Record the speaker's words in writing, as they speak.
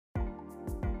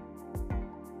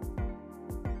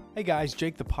Hey guys,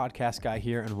 Jake the podcast guy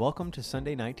here, and welcome to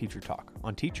Sunday Night Teacher Talk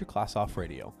on Teach Your Class Off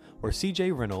Radio, where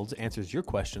CJ Reynolds answers your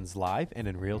questions live and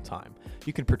in real time.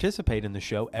 You can participate in the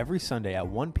show every Sunday at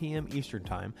 1 p.m. Eastern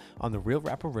Time on the Real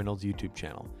Rapper Reynolds YouTube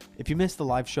channel. If you missed the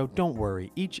live show, don't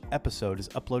worry. Each episode is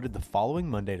uploaded the following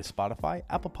Monday to Spotify,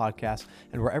 Apple Podcasts,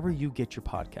 and wherever you get your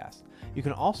podcasts. You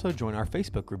can also join our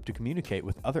Facebook group to communicate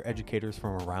with other educators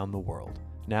from around the world.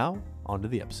 Now, on to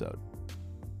the episode.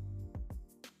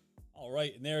 All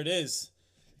right, and there it is.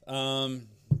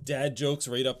 Dad jokes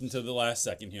right up until the last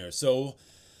second here. So,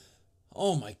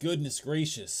 oh my goodness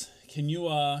gracious. Can you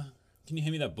hand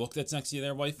me that book that's next to you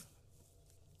there, wife?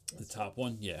 The top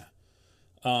one? Yeah.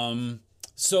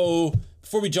 So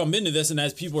before we jump into this, and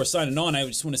as people are signing on, I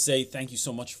just want to say thank you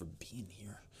so much for being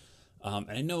here. And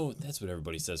I know that's what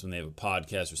everybody says when they have a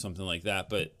podcast or something like that,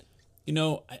 but you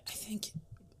know, I think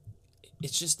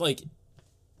it's just like,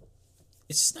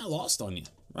 it's just not lost on you.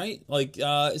 Right? Like,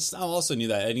 it's not lost on you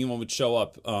that anyone would show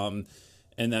up, and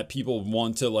that people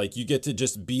want to, like, you get to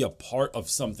just be a part of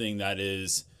something that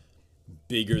is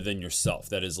bigger than yourself.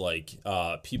 That is like,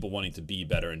 people wanting to be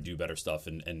better and do better stuff.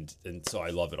 And so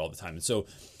I love it all the time. And so,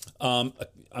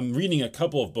 I'm reading a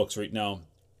couple of books right now.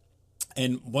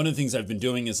 And one of the things I've been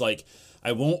doing is like,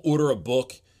 I won't order a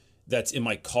book that's in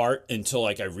my cart until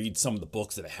like I read some of the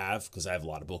books that I have, because I have a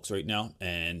lot of books right now,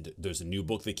 and there's a new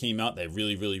book that came out that I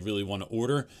really want to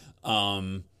order.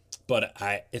 But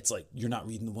it's like, you're not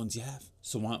reading the ones you have,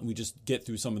 so why don't we just get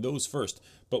through some of those first?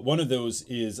 But one of those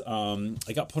is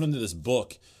I got put into this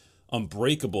book,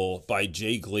 Unbreakable by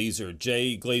Jay Glazer.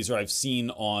 Jay Glazer I've seen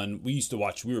on, we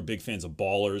were big fans of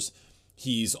Ballers.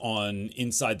 He's on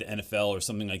Inside the NFL or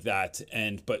something like that.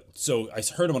 So I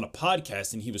heard him on a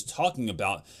podcast, and he was talking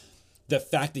about the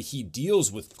fact that he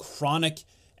deals with chronic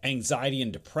anxiety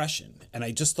and depression. And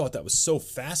I just thought that was so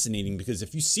fascinating, because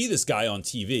if you see this guy on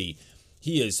TV,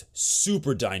 he is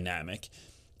super dynamic.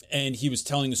 And he was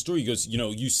telling a story. He goes, you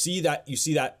know, you see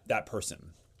that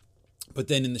person. But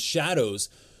then in the shadows,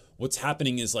 what's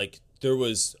happening is, like, there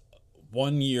was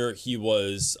one year he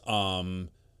was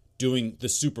doing the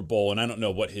Super Bowl, and I don't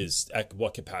know what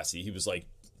capacity. He was like,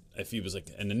 if he was like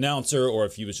an announcer or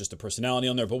if he was just a personality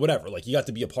on there, but whatever. Like, he got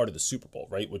to be a part of the Super Bowl,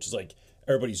 right? Which is like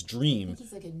everybody's dream. I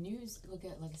think he's like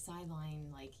a sideline,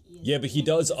 like. Yeah, but he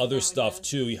does other stuff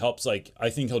too. He helps, like, I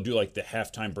think he'll do like the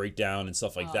halftime breakdown and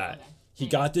stuff like that. Okay. He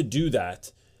got to do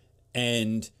that,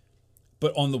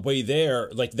 but on the way there,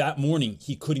 like that morning,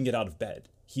 he couldn't get out of bed.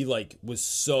 He like was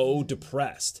so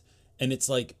depressed, and it's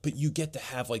like, but you get to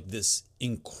have like this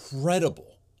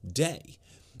incredible day,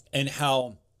 and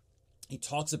how he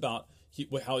talks about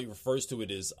how he refers to it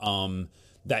is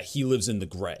that he lives in the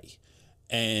gray,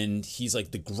 and he's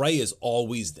like, the gray is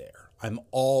always there. I'm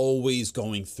always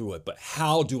going through it, but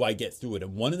how do I get through it?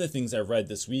 And one of the things I read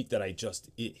this week that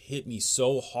it hit me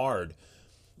so hard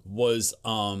was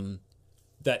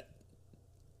that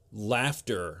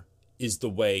laughter is the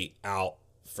way out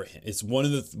for him. It's one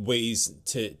of the ways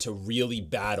to really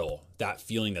battle that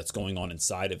feeling that's going on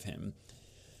inside of him.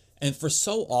 And for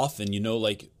so often, you know,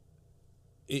 like,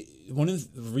 one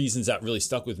of the reasons that really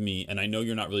stuck with me, and I know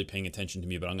you're not really paying attention to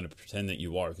me, but I'm going to pretend that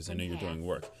you are, because I know you're doing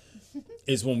work,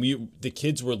 is when the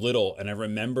kids were little, and I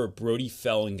remember Brody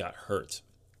fell and got hurt.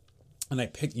 And I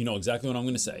picked, you know exactly what I'm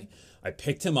going to say. I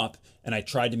picked him up, and I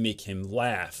tried to make him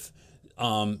laugh,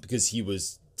 because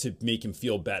to make him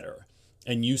feel better.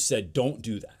 And you said, don't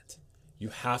do that. You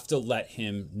have to let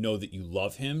him know that you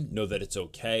love him, know that it's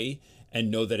okay, and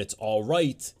know that it's all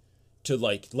right to,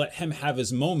 like, let him have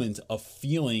his moment of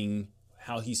feeling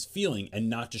how he's feeling and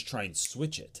not just try and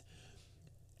switch it.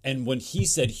 And when he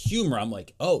said humor, I'm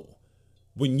like, oh,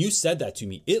 when you said that to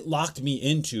me, it locked me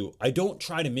into, I don't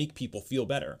try to make people feel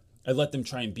better. I let them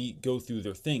try and go through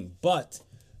their thing. But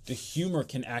the humor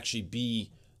can actually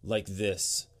be like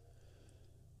this.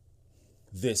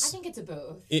 I think it's a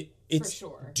both. It's for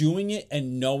sure. Doing it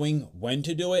and knowing when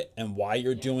to do it and why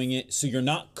you're doing it, so you're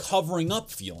not covering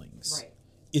up feelings. Right.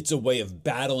 It's a way of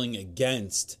battling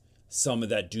against some of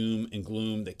that doom and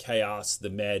gloom, the chaos, the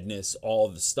madness, all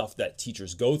the stuff that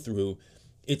teachers go through.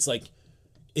 It's like,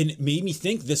 and it made me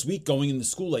think this week going into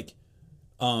school, like,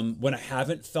 when I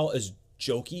haven't felt as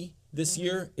jokey this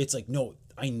year, it's like, no,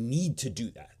 I need to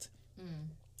do that.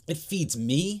 It feeds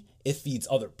me, it feeds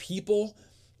other people,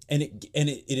 and it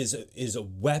is a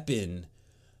weapon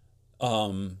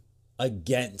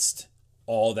against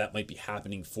all that might be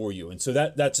happening for you. And so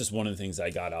that's just one of the things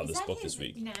I got out of this book this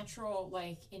week. Natural,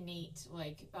 like, innate,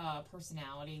 like,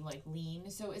 personality, like, lean.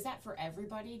 So is that for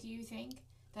everybody, do you think?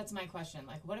 That's my question.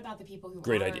 Like, what about the people who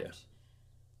Great aren't? idea.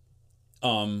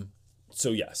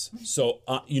 So yes. So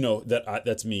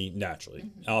that's me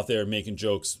naturally out there making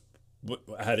jokes.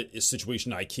 I had a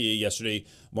situation at IKEA yesterday.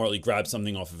 Marley grabbed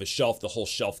something off of a shelf. The whole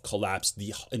shelf collapsed.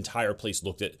 The entire place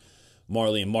looked at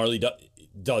Marley, and Marley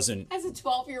doesn't. As a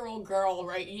 12-year-old giril,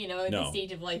 right? In the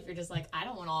stage of life, you're just like, I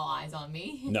don't want all eyes on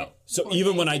me. No. So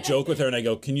even when I joke with her and I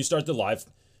go, "Can you start the live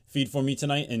feed for me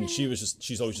tonight?" And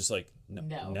she's always just like,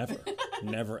 "No, never,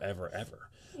 ever, ever."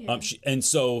 Yeah. And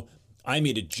so I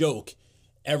made a joke.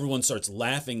 Everyone starts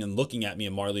laughing and looking at me,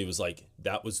 and Marley was like,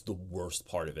 "That was the worst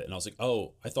part of it." And I was like,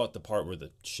 "Oh, I thought the part where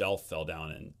the shelf fell down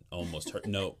and almost hurt."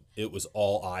 No, it was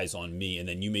all eyes on me. And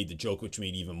then you made the joke, which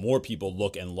made even more people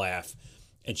look and laugh,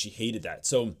 and she hated that.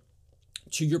 So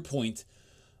to your point,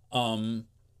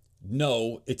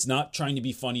 no, it's not trying to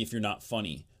be funny if you're not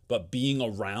funny, but being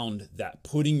around that,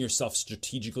 putting yourself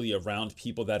strategically around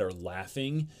people that are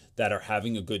laughing, that are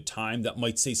having a good time, that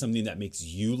might say something that makes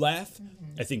you laugh.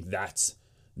 I think that's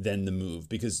then the move,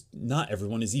 because not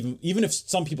everyone is even if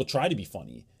some people try to be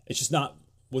funny, it's just not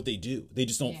what they do. They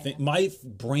just don't think. My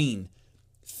brain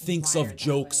thinks of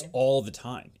jokes all the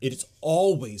time. It is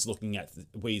always looking at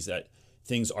ways that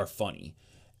things are funny.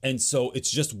 And so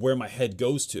it's just where my head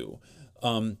goes to.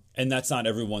 And that's not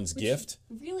everyone's gift.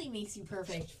 Really makes you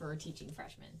perfect for teaching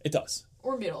freshmen. It does.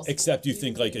 Or middle school. Except you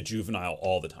think like a juvenile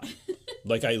all the time.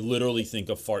 Like I literally think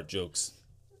of fart jokes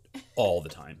all the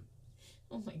time.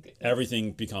 Oh my goodness.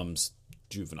 Everything becomes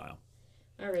juvenile.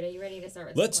 All right, are you ready to start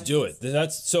with Let's do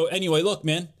it. So anyway, look,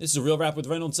 man, this is a Real Rap with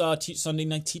Reynolds Sunday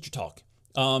Night Teacher Talk.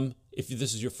 If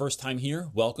this is your first time here,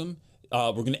 welcome.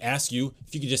 We're going to ask you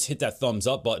if you could just hit that thumbs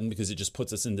up button, because it just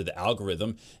puts us into the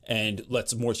algorithm and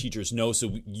lets more teachers know.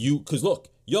 Because look,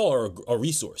 y'all are a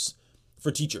resource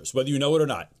for teachers, whether you know it or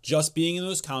not. Just being in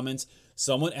those comments,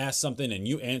 someone asks something and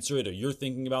you answer it, or you're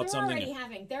thinking about something.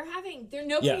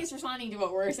 Nobody is responding to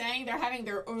what we're saying. They're having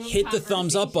their own Hit the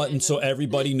thumbs up button so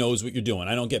everybody knows what you're doing.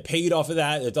 I don't get paid off of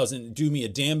that. It doesn't do me a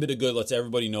damn bit of good. Lets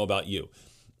everybody know about you.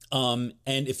 And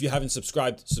if you haven't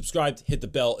subscribed, hit the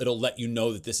bell. It'll let you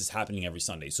know that this is happening every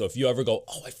Sunday. So if you ever go,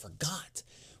 "Oh, I forgot,"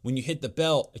 when you hit the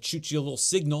bell, it shoots you a little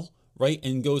signal, right?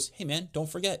 And goes, "Hey man, don't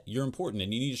forget, you're important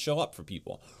and you need to show up for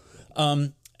people."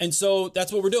 And so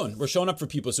that's what we're doing. We're showing up for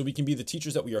people so we can be the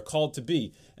teachers that we are called to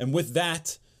be. And with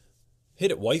that, hit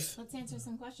it, wife. Let's answer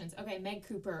some questions. Okay, Meg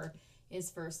Cooper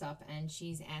is first up, and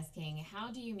she's asking,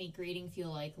 how do you make grading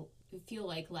feel like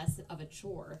less of a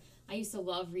chore? I used to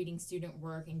love reading student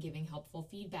work and giving helpful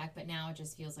feedback, but now it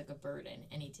just feels like a burden.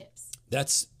 Any tips?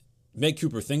 That's Meg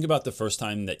Cooper. Think about the first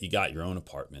time that you got your own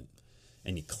apartment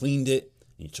and you cleaned it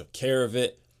and you took care of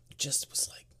it. It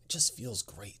just feels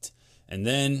great. And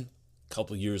then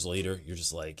couple years later, you're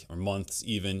just like, or months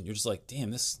even, you're just like,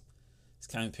 damn, this is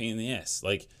kind of a pain in the ass.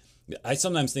 Like, I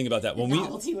sometimes think about that when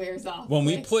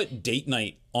we put date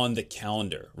night on the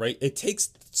calendar, right? It takes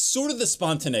sort of the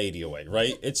spontaneity away,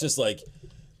 right? It's just like,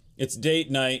 it's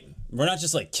date night. We're not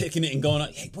just like kicking it and going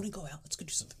on, "Hey, want to go out? Let's go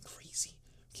do something crazy."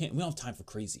 We don't have time for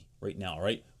crazy right now,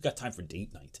 right? We got time for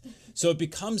date night. So it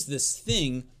becomes this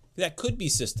thing that could be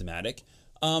systematic.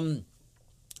 A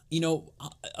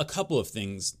couple of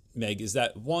things, Meg, is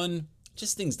that one,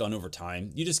 just things done over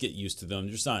time. You just get used to them.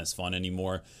 They're just not as fun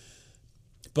anymore.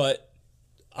 But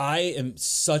I am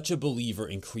such a believer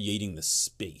in creating the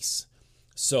space.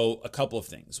 So a couple of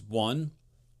things. One,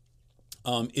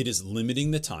 it is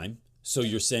limiting the time. So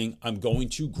you're saying, I'm going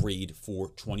to grade for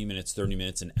 20 minutes, 30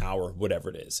 minutes, an hour, whatever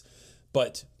it is.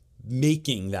 But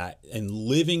making that and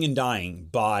living and dying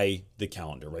by the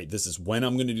calendar, right? This is when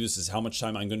I'm going to do this. This is how much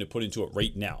time I'm going to put into it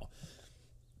right now.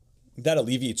 That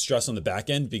alleviates stress on the back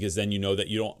end, because then you know that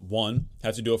you don't, one,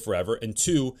 have to do it forever. And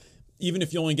two, even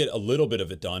if you only get a little bit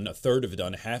of it done, a third of it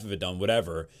done, a half of it done,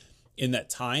 whatever, in that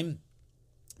time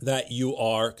that you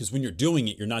are, because when you're doing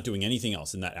it, you're not doing anything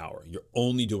else in that hour. You're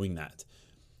only doing that.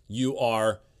 You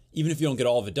are, even if you don't get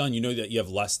all of it done, you know that you have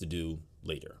less to do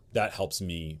later. That helps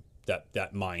me,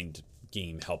 that mind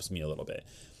game helps me a little bit.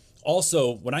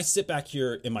 Also, when I sit back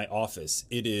here in my office,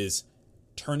 it is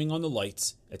turning on the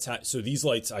lights. So these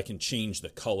lights, I can change the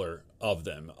color of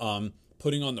them.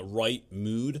 Putting on the right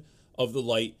mood of the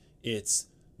light. It's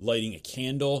lighting a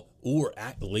candle. Or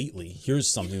lately, here's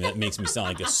something that makes me sound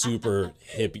like a super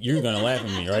hippie. You're going to laugh at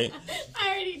me, right? I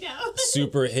already know.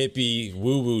 Super hippie,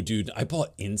 woo-woo dude. I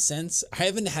bought incense. I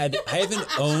haven't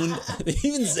owned,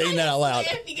 even saying that out loud.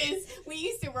 Because we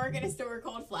used to work at a store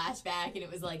called Flashback, and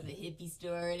it was like the hippie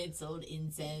store, and it sold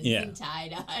incense and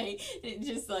tie-dye. And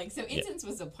just like, so incense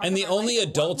was a part and of the our only life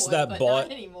adults at one point, that but bought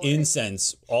not anymore.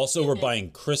 incense also were buying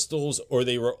crystals, or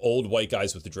they were old white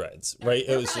guys with the dreads, right?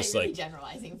 We're it was just really like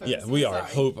generalizing, folks. yeah, we are.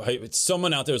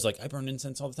 Someone out there is like, I burn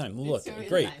incense all the time. Look,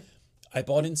 great. I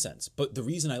bought incense. But the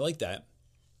reason I like that,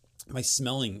 my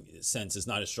smelling sense is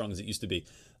not as strong as it used to be.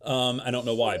 I don't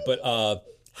know why, but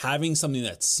having something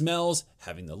that smells,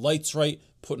 having the lights right,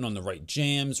 putting on the right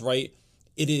jams, right?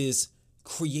 It is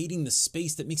creating the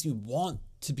space that makes me want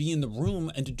to be in the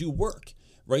room and to do work,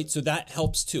 right? So that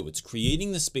helps too. It's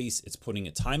creating the space. It's putting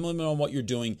a time limit on what you're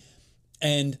doing.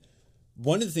 And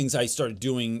one of the things I started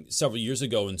doing several years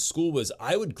ago in school was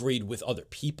I would grade with other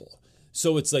people.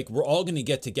 So it's like we're all going to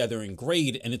get together and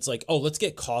grade, and it's like, oh, let's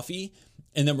get coffee,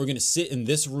 and then we're going to sit in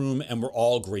this room and we're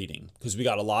all grading because we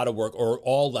got a lot of work, or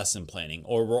all lesson planning,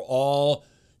 or we're all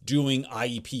doing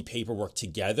IEP paperwork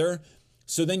together.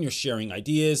 So then you're sharing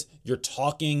ideas, you're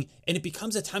talking, and it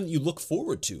becomes a time that you look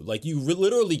forward to. Like you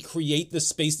literally create the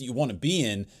space that you want to be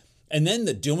in, and then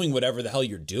the doing whatever the hell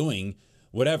you're doing,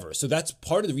 whatever. So that's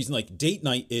part of the reason, like date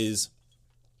night is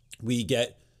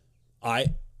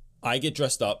I get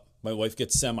dressed up. My wife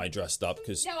gets semi-dressed up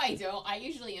because... No, I don't. I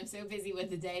usually am so busy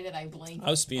with the day that I blink. I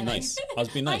was being nice. I was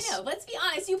being nice. I know. Let's be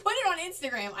honest. You put it on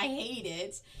Instagram. I hate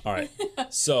it. All right.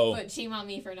 So... But shame on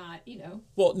me for not,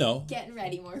 Well, no. Getting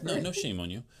ready more. No shame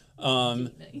on you.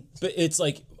 But it's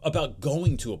like about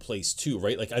going to a place too,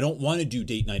 right? Like I don't want to do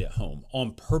date night at home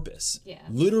on purpose. Yeah.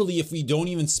 Literally, if we don't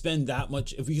even spend that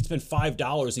much, if we could spend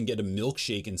 $5 and get a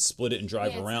milkshake and split it and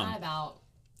drive around. It's not about...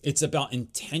 It's about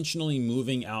intentionally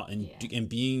moving out and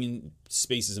being in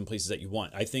spaces and places that you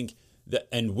want. I think that,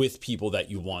 and with people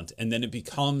that you want. And then it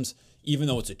becomes, even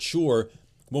though it's a chore,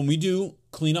 when we do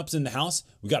cleanups in the house,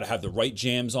 we got to have the right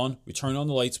jams on. We turn on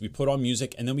the lights, we put on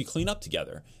music, and then we clean up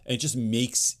together. And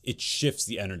it shifts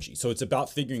the energy. So it's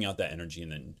about figuring out that energy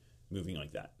and then moving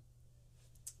like that.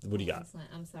 What do you got? Excellent.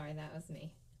 I'm sorry, that was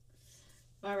me.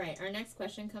 All right, our next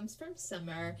question comes from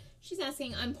Summer. She's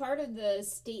asking, I'm part of the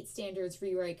State Standards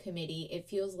Rewrite Committee. It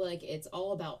feels like it's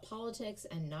all about politics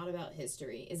and not about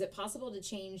history. Is it possible to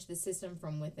change the system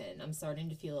from within? I'm starting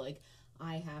to feel like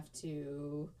I have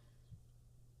to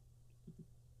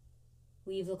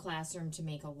leave the classroom to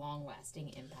make a long-lasting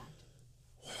impact.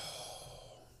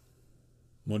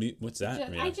 What's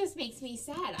that? It just makes me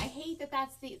sad. I hate that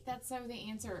that's so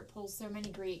the answer. It pulls so many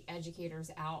great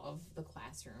educators out of the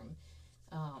classroom.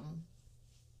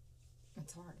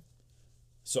 It's hard.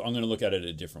 So I'm going to look at it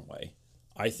a different way.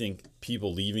 I think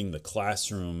people leaving the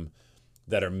classroom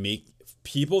that are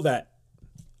people that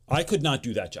I could not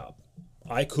do that job.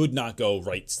 I could not go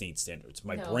write state standards.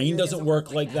 My brain doesn't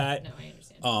work like that. No, I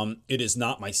understand. It is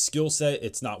not my skill set.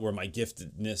 It's not where my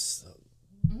giftedness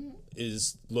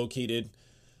is located.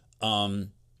 But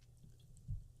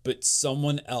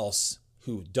someone else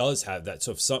who does have that.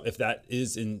 So if that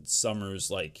is in Summer's,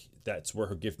 like, that's where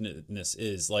her giftedness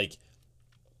is, like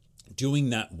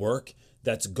doing that work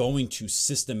that's going to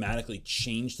systematically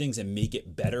change things and make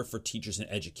it better for teachers in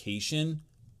education.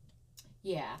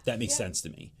 Yeah. That makes sense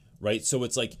to me, right? So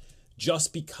it's like,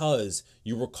 just because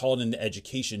you were called into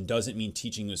education doesn't mean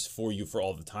teaching was for you for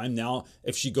all the time. Now,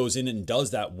 if she goes in and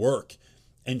does that work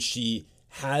and she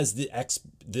has the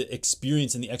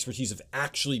experience and the expertise of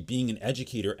actually being an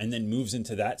educator and then moves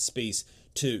into that space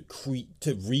to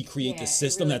recreate the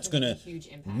system really that's going to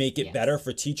make it Yes. better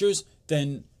for teachers,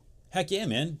 then heck yeah,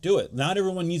 man, do it. Not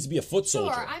everyone needs to be a foot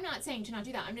soldier. Sure, I'm not saying to not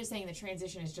do that. I'm just saying the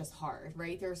transition is just hard,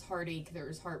 right? There's heartache,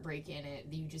 there's heartbreak in it.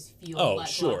 You just feel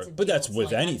lots of but that's guilt,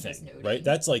 with like anything, right?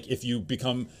 That's like if you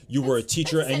were a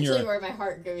teacher that's and you're where my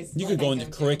heart goes. you can go into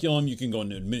curriculum, you can go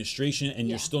into administration, and Yeah.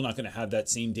 you're still not going to have that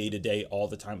same day-to-day all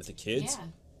the time with the kids. Yeah.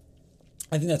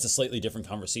 I think that's a slightly different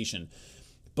conversation.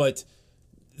 But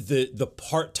the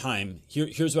part-time,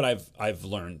 here's what I've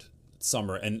learned,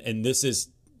 Summer, and this is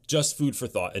just food for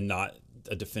thought and not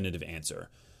a definitive answer.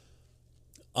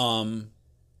 Ron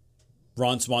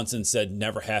Swanson said,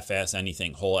 never half-ass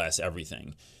anything, whole-ass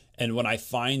everything. And when I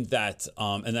find that,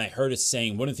 and I heard a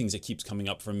saying, one of the things that keeps coming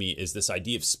up for me is this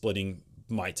idea of splitting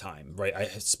my time, right? I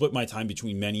split my time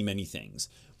between many, many things.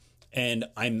 And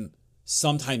I'm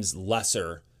sometimes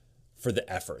lesser for the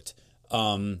effort.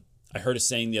 I heard a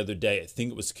saying the other day, I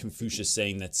think it was Confucius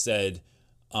saying that said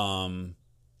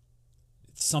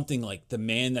something like, the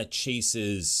man that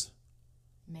chases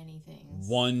many things.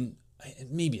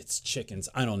 Maybe it's chickens,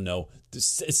 I don't know.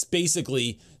 It's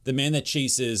basically the man that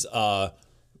chases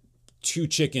 2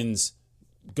 chickens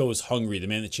goes hungry. The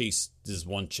man that chases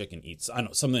 1 chicken eats. I don't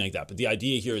know, something like that. But the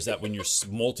idea here is that when you're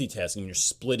multitasking, when you're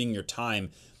splitting your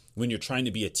time, when you're trying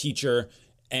to be a teacher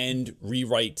and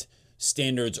rewrite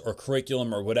standards or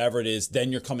curriculum or whatever it is,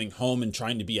 then you're coming home and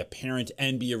trying to be a parent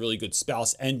and be a really good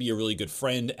spouse and be a really good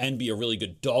friend and be a really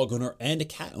good dog owner and a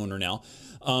cat owner now.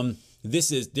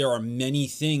 There are many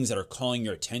things that are calling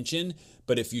your attention,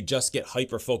 But if you just get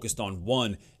hyper focused on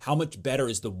one, how much better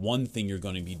is the one thing you're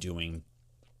going to be doing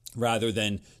rather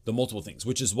than the multiple things?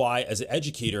 Which is why, as an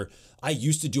educator, I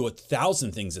used to do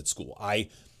 1,000 things at school. I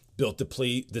built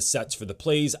the sets for the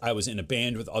plays. I was in a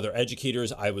band with other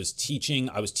educators. I was teaching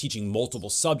multiple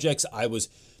subjects. I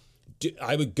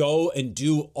would go and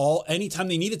do anytime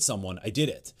they needed someone, I did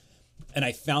it. And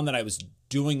I found that I was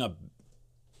doing a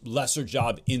lesser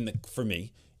job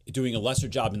doing a lesser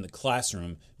job in the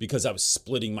classroom because I was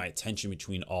splitting my attention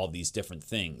between all these different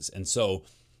things. And so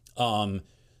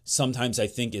sometimes I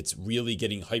think it's really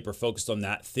getting hyper focused on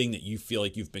that thing that you feel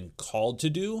like you've been called to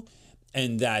do,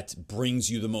 and that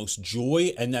brings you the most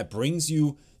joy, and that brings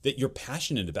you that you're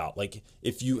passionate about. Like,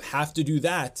 if you have to do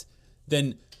that,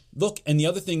 then look, and the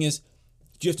other thing is,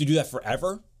 do you have to do that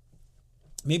forever?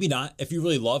 Maybe not. If you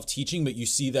really love teaching, but you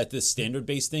see that this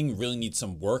standard-based thing really needs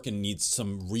some work and needs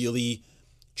some really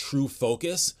true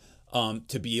focus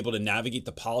to be able to navigate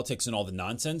the politics and all the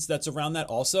nonsense that's around that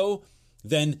also,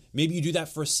 then maybe you do that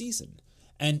for a season.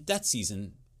 And that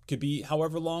season could be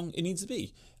however long it needs to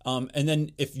be. And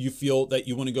then if you feel that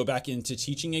you want to go back into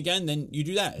teaching again, then you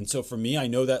do that. And so for me, I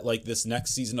know that like this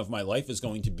next season of my life is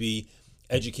going to be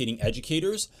educating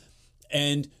educators.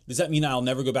 And does that mean I'll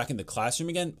never go back in the classroom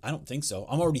again? I don't think so.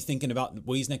 I'm already thinking about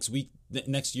ways next year,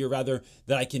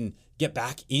 that I can get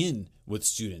back in with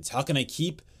students. How can I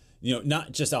keep,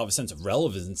 not just out of a sense of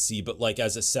relevancy, but like I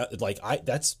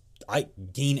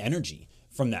gain energy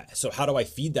from that. So how do I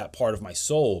feed that part of my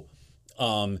soul?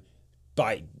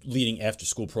 By leading after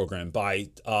school program, by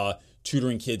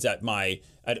tutoring kids at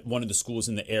one of the schools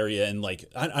in the area. And like,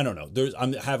 I don't know,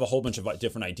 I have a whole bunch of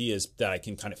different ideas that I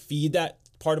can kind of feed that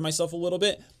part of myself a little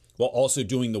bit while also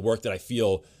doing the work that I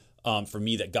feel for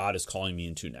me that God is calling me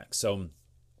into next. So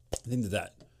I think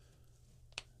that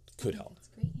could help. That's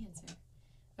a great answer.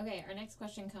 Okay, our next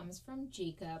question comes from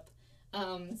Jacob.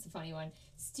 It's a funny one.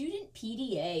 Student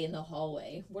PDA in the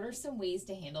hallway. What are some ways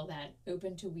to handle that?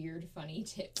 Open to weird, funny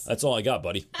tips. That's all I got,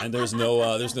 buddy. And there's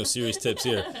no serious tips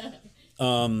here.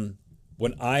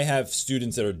 When I have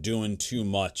students that are doing too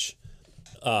much,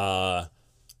 I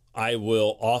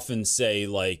will often say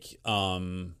like,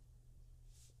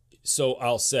 so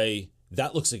I'll say,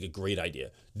 that looks like a great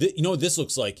idea. This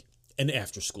looks like an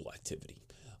after school activity.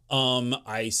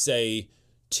 I say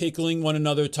tickling one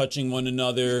another, touching one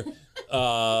another,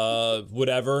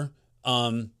 whatever.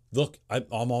 Look,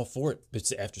 I'm all for it.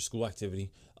 It's an after school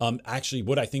activity. Actually,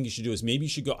 what I think you should do is maybe you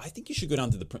should go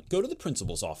down to the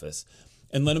principal's office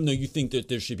and let them know you think that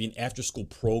there should be an after school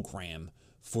program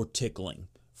for tickling,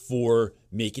 for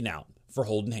making out, for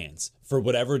holding hands, for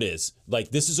whatever it is.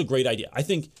 Like, this is a great idea. I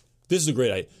think this is a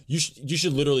great idea. You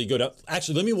should literally go down.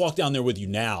 Actually, let me walk down there with you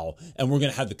now, and we're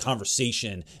going to have the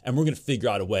conversation, and we're going to figure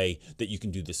out a way that you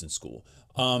can do this in school.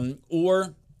 The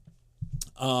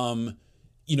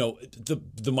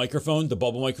microphone, the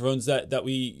bubble microphones that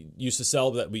we used to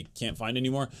sell that we can't find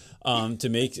anymore, to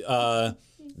make,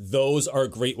 those are a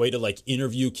great way to like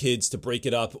interview kids, to break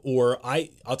it up. Or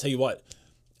I'll tell you what,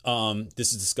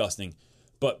 this is disgusting,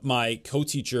 but my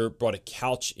co-teacher brought a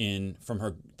couch in from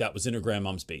her that was in her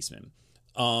grandmom's basement.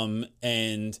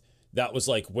 And that was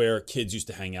like where kids used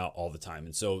to hang out all the time.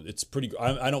 And so it's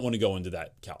I don't want to go into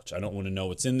that couch. I don't want to know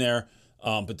what's in there.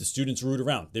 But the students root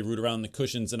around. They root around in the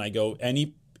cushions, and I go,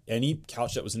 any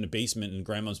couch that was in the basement, in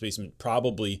grandma's basement,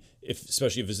 probably,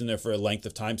 especially if it's in there for a length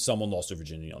of time, someone lost their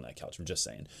virginity on that couch. I'm just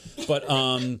saying. But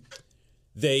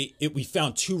we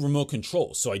found 2 remote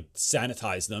controls, so I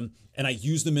sanitized them and I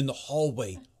used them in the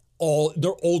hallway.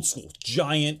 They're old school,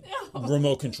 giant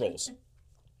remote controls,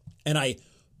 and I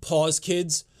pause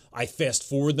kids. I fast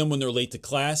forward them when they're late to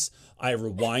class. I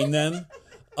rewind them.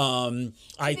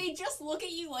 They just look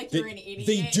at you like you're an idiot.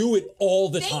 They do it all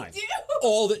the time. They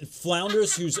do.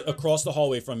 Flounders, who's across the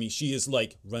hallway from me, she is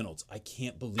like, Reynolds, I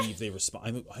can't believe they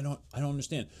respond. I don't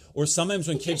understand. Or sometimes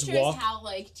when kids walk, how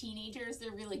like teenagers,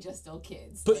 they're really just still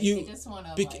kids. But like, they just want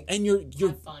to and you're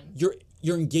have fun.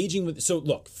 You're engaging with. So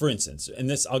look, for instance, and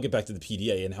this, I'll get back to the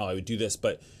PDA and how I would do this.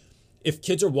 But if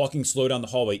kids are walking slow down the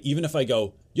hallway, even if I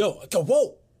go,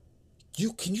 whoa,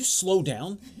 can you slow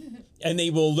down? And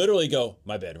they will literally go,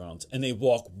 my bad, Reynolds, and they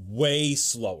walk way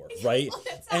slower, right?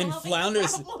 and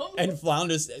flounders.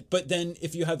 But then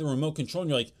if you have the remote control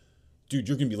and you're like, dude,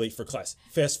 you're gonna be late for class,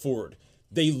 fast forward.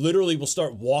 They literally will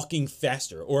start walking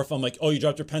faster. Or if I'm like, oh, you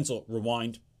dropped your pencil,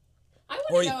 rewind. I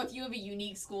want to know if you have a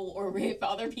unique school or if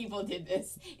other people did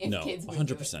this. No, kids would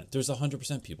 100%. There's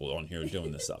 100% people on here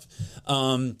doing this stuff.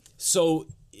 So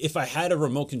if I had a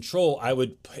remote control, I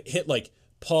would hit like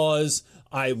pause.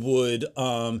 I would,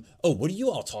 what are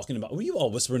you all talking about? What are you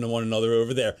all whispering to one another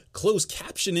over there? Closed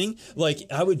captioning. Like,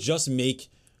 I would just make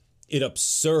it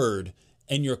absurd.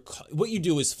 And what you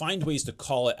do is find ways to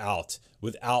call it out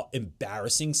without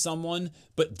embarrassing someone,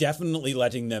 but definitely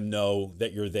letting them know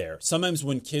that you're there. Sometimes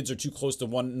when kids are too close to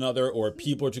one another or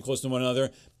people are too close to one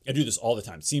another, I do this all the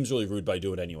time. It seems really rude, but I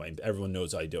do it anyway. Everyone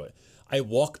knows I do it. I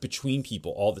walk between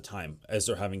people all the time as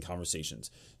they're having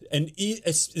conversations. And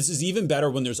this is even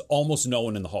better when there's almost no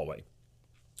one in the hallway.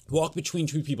 Walk between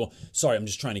two people. Sorry, I'm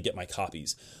just trying to get my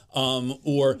copies.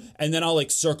 And then I'll like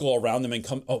circle around them and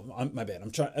come. Oh, my bad.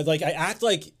 I'm trying. Like I act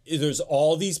like there's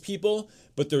all these people,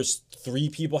 but there's 3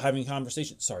 people having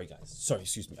conversations. Sorry, guys. Sorry,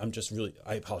 excuse me.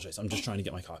 I apologize. I'm just trying to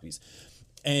get my copies.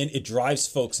 And it drives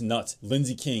folks nuts.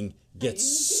 Lindsay King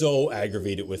gets so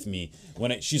aggravated with me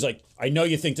when she's like, I know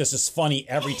you think this is funny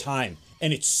every time,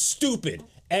 and it's stupid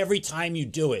every time you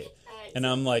do it. And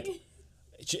I'm like,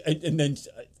 and then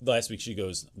last week she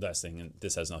goes, last thing, and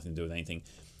this has nothing to do with anything.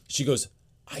 She goes,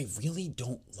 I really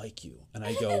don't like you. And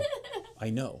I go,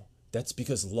 I know. That's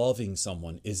because loving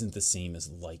someone isn't the same as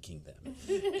liking them.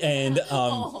 And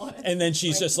and then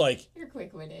she's just like, you're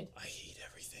quick-witted. I hate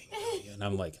everything. And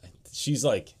I'm like, she's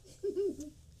my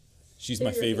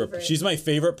favorite. She's my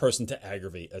favorite person to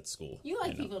aggravate at school. You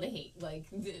like people to hate, like,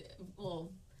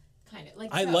 well, kind of.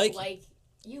 Like, I no, like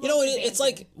you know, it's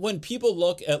like when people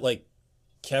look at like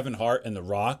Kevin Hart and The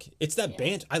Rock, it's that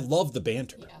banter. I love the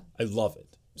banter. Yeah. I love it.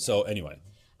 Yeah. So anyway.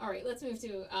 All right, let's move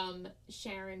to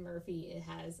Sharon Murphy. It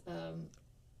has a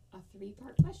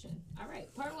 3-part question. All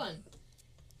right, part 1.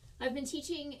 I've been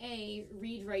teaching a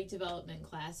read-write development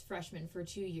class, freshman, for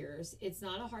 2 years. It's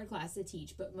not a hard class to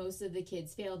teach, but most of the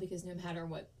kids fail because no matter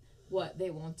what they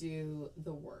won't do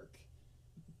the work.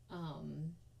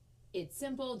 It's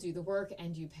simple, do the work,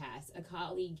 and you pass. A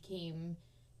colleague came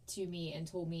to me and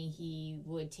told me he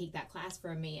would take that class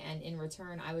from me, and in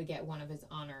return, I would get one of his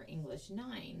honor English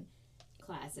 9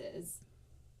 classes.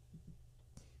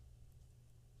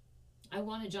 I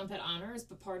want to jump at honors,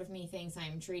 but part of me thinks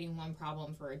I'm trading one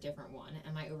problem for a different one.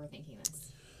 Am I overthinking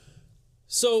this?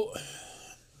 So,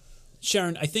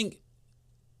 Sharon, I think,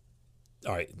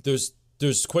 all right, there's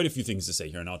quite a few things to say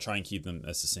here, and I'll try and keep them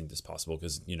as succinct as possible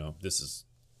because, you know, this is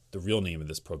the real name of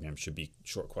this program should be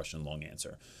short question, long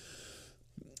answer.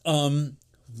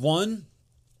 One,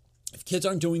 if kids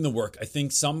aren't doing the work, I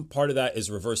think some part of that is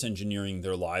reverse engineering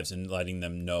their lives and letting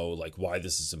them know like why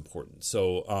this is important.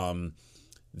 So,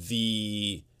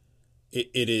 it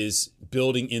is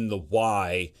building in the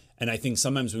why. And I think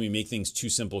sometimes when we make things too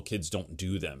simple, kids don't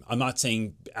do them. I'm not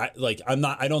saying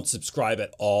I don't subscribe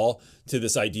at all to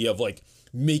this idea of like,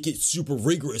 make it super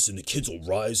rigorous and the kids will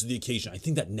rise to the occasion. I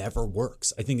think that never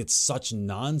works. I think it's such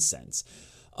nonsense.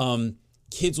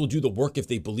 Kids will do the work if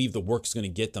they believe the work's going to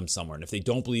get them somewhere. And if they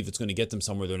don't believe it's going to get them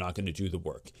somewhere, they're not going to do the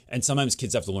work. And sometimes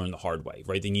kids have to learn the hard way,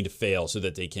 right? They need to fail so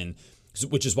that they can,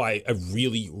 which is why I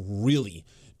really, really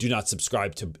do not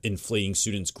subscribe to inflating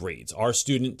students' grades. Our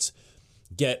students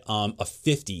get a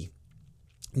 50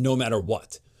 no matter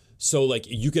what. So like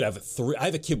you could have I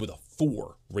have a kid with a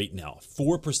 4 right now,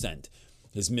 4%,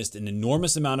 has missed an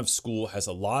enormous amount of school, has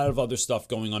a lot of other stuff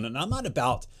going on. And I'm not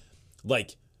about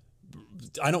like,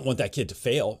 I don't want that kid to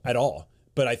fail at all.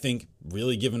 But I think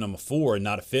really giving them a 4 and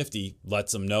not a 50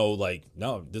 lets them know like,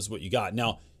 no, this is what you got.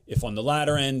 Now, if on the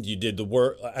latter end you did the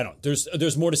work,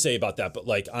 there's more to say about that, but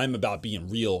like I'm about being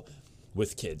real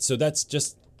with kids. So that's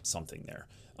just something there.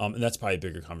 And that's probably a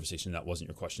bigger conversation. That wasn't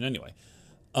your question anyway.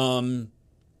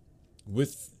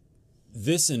 With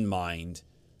this in mind,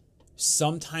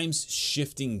 sometimes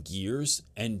shifting gears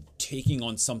and taking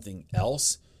on something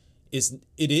else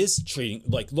is trading.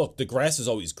 Like, look, the grass is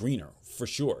always greener for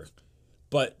sure.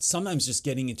 But sometimes just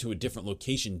getting into a different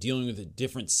location, dealing with a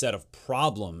different set of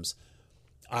problems,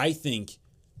 I think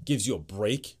gives you a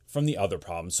break from the other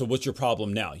problems. So what's your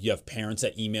problem now? You have parents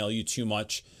that email you too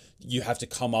much. You have to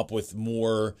come up with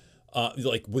more,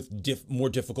 more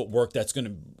difficult work that's going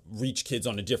to reach kids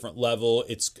on a different level.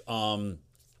 It's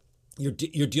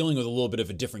you're dealing with a little bit of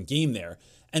a different game there.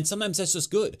 And sometimes that's just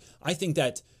good. I think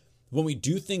that when we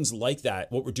do things like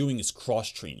that, what we're doing is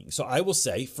cross-training. So I will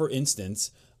say, for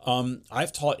instance,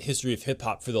 I've taught history of hip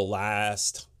hop for the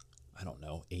last,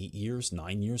 8 years,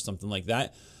 9 years, something like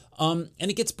that. And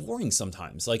it gets boring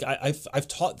sometimes. Like I've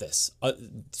taught this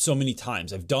so many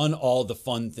times. I've done all the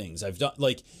fun things. I've done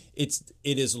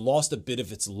it has lost a bit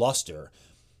of its luster,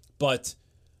 but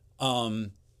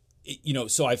so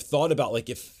I've thought about like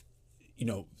if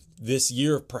this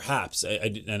year perhaps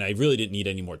I really didn't need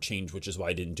any more change, which is why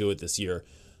I didn't do it this year.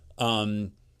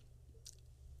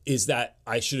 Is that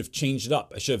I should have changed it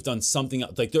up. I should have done something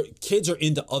else. Like kids are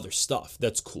into other stuff.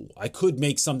 That's cool. I could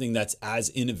make something that's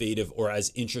as innovative or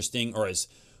as interesting or as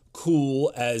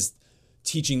cool as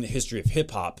teaching the history of hip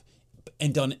hop,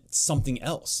 and done something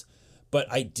else. But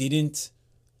I didn't.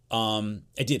 And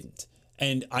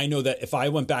I know that if I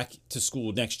went back to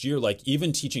school next year, like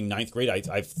even teaching ninth grade,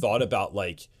 I've thought about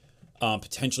like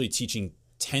potentially teaching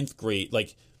 10th grade,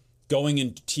 like going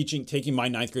and taking my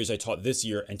ninth graders I taught this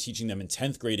year and teaching them in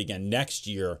 10th grade again next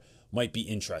year might be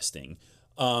interesting.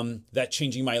 That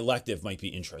changing my elective might be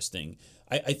interesting.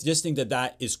 I just think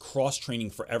that is cross-training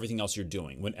for everything else you're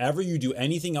doing. Whenever you do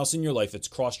anything else in your life, it's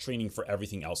cross-training for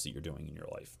everything else that you're doing in your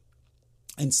life.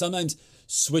 And sometimes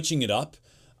switching it up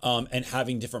and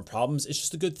having different problems, it's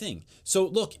just a good thing. So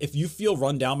look, if you feel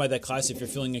run down by that class, if you're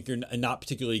feeling like you're not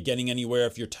particularly getting anywhere,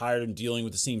 if you're tired of dealing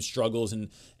with the same struggles and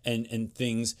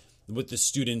things with the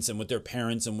students and with their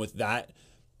parents and with that,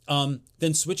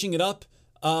 then switching it up,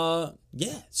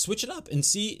 switch it up and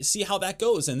see how that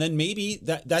goes. And then maybe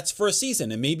that's for a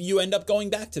season, and maybe you end up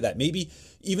going back to that. Maybe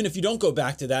even if you don't go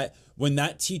back to that, when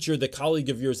that teacher, the colleague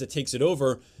of yours that takes it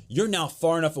over, you're now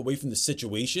far enough away from the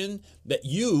situation that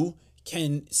you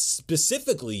can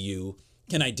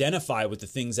identify with the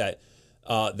things that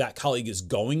that colleague is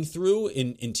going through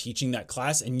in teaching that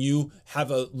class, and you have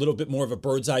a little bit more of a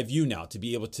bird's eye view now to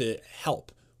be able to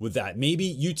help with that. Maybe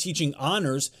you teaching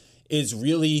honors is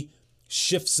really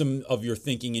shifts some of your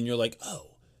thinking, and you're like,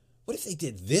 oh, what if they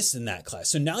did this in that class?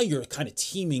 So now you're kind of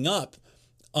teaming up,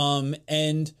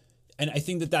 and I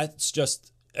think that's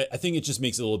just, I think it just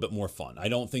makes it a little bit more fun. I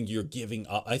don't think you're giving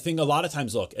up. I think a lot of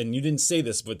times, look, and you didn't say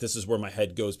this, but this is where my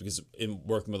head goes because in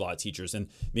working with a lot of teachers, and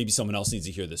maybe someone else needs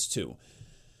to hear this too.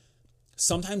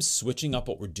 Sometimes switching up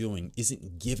what we're doing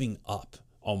isn't giving up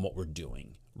on what we're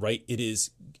doing, right? It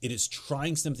is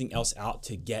trying something else out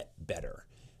to get better.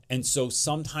 And so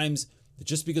sometimes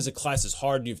just because a class is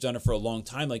hard and you've done it for a long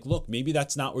time, like, look, maybe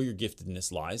that's not where your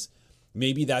giftedness lies.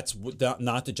 Maybe that's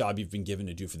not the job you've been given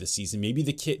to do for the season. Maybe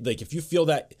the kid, like if you feel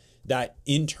that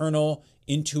internal,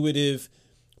 intuitive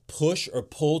push or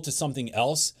pull to something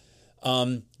else,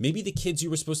 maybe the kids you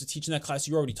were supposed to teach in that class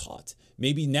you already taught.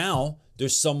 Maybe now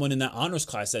there's someone in that honors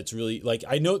class that's really, like,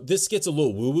 I know this gets a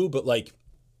little woo-woo, but like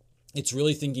it's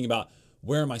really thinking about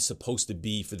where am I supposed to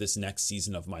be for this next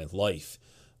season of my life,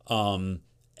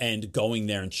 and going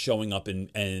there and showing up and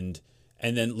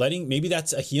then maybe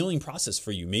that's a healing process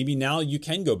for you. Maybe now you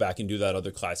can go back and do that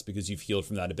other class because you've healed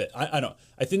from that a bit. I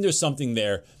think there's something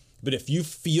there, but if you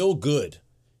feel good,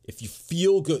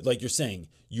 like you're saying,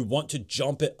 you want to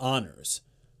jump at honors,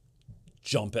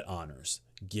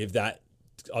 give that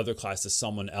other class to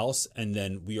someone else, and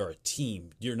then we are a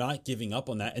team. You're not giving up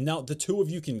on that. And now the two of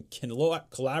you can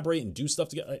collaborate and do stuff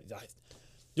together.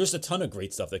 There's a ton of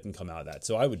great stuff that can come out of that.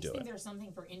 So I would do it. There's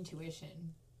something for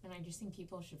intuition. And I just think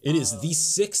people should It is the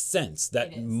sixth sense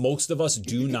that most of us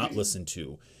do not listen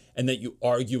to and that you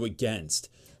argue against,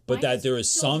 but that there is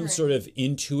some sort of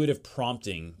intuitive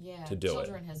prompting to do it.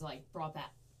 Children has like brought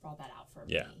that out for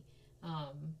me.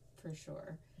 For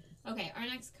sure. Okay, our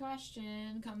next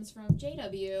question comes from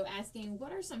JW asking,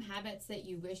 what are some habits that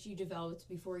you wish you developed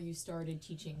before you started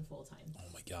teaching full time? Oh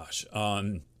my gosh.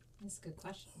 That's a good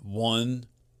question.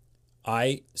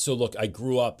 I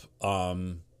grew up, I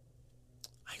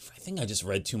think I just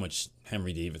read too much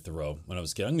Henry David Thoreau when I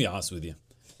was a kid. I'm gonna be honest with you.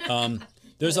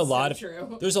 There's a lot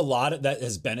that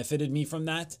has benefited me from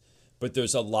that, but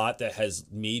there's a lot that has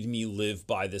made me live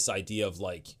by this idea of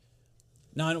like,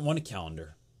 no, I don't want a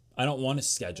calendar. I don't want a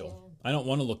schedule. I don't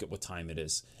want to look at what time it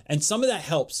is. And some of that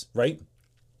helps, right?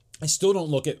 I still don't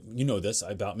look at, you know this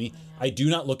about me. I do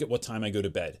not look at what time I go to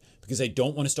bed because I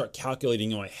don't want to start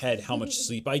calculating in my head how much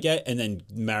sleep I get and then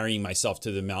marrying myself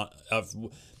to the amount of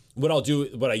what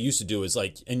I used to do is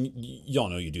like, and y'all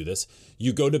know you do this,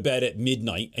 you go to bed at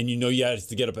midnight and you know you have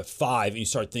to get up at 5 and you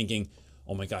start thinking,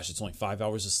 oh my gosh, it's only 5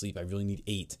 hours of sleep. I really need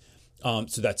 8.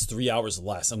 So that's 3 hours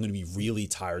less. I'm going to be really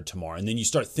tired tomorrow. And then you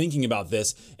start thinking about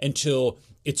this until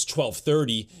it's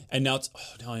 12:30 and now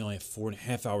now I only have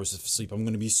 4.5 hours of sleep. I'm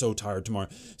going to be so tired tomorrow.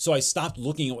 So I stopped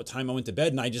looking at what time I went to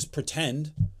bed and I just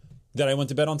pretend that I went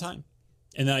to bed on time.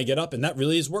 And then I get up and that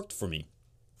really has worked for me.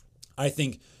 I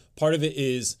think part of it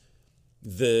is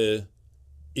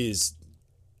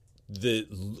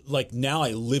like now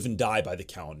I live and die by the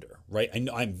calendar, right?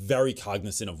 I'm very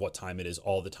cognizant of what time it is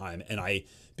all the time. And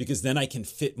because then I can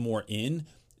fit more in.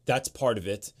 That's part of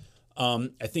it.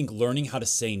 I think learning how to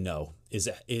say no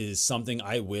is something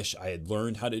I wish I had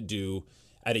learned how to do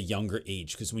at a younger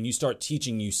age. Because when you start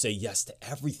teaching, you say yes to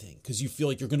everything because you feel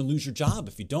like you're going to lose your job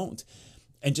if you don't.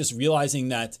 And just realizing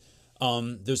that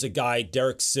there's a guy,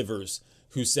 Derek Sivers,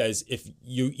 who says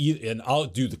and I'll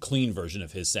do the clean version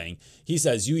of his saying, he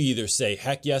says, you either say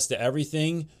heck yes to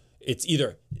everything. It's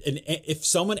either, if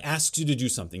someone asks you to do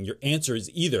something, your answer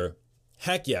is either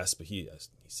heck yes, but he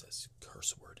says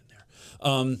curse word in there.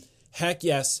 Heck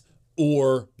yes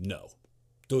or no.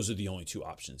 Those are the only two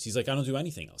options. He's like, I don't do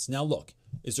anything else. Now look,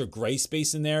 is there gray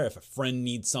space in there? If a friend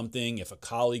needs something, if a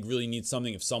colleague really needs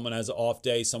something, if someone has an off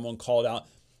day, someone called out,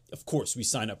 of course we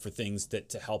sign up for things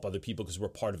to help other people because we're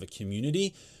part of a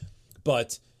community.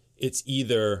 But it's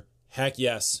either heck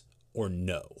yes or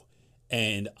no.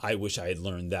 And I wish I had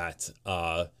learned that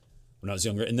when I was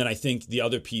younger. And then I think the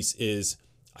other piece is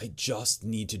I just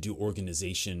need to do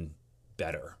organization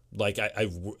better. Like I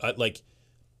like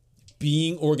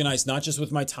being organized, not just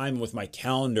with my time and with my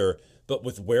calendar, but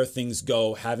with where things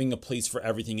go, having a place for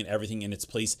everything and everything in its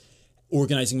place,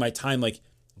 organizing my time. Like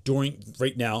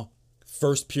right now,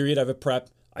 first period I have a prep,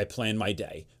 I plan my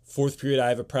day. Fourth period I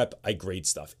have a prep, I grade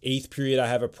stuff. Eighth period I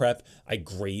have a prep, I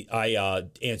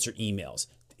answer emails.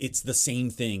 It's the same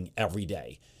thing every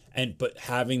day. But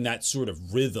having that sort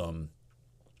of rhythm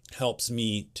helps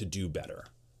me to do better.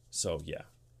 So yeah.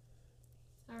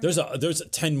 Right. There's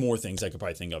 10 more things I could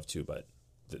probably think of too, but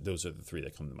those are the three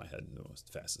that come to my head the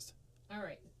most fastest. All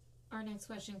right. Our next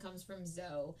question comes from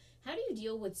Zoe. How do you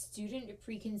deal with student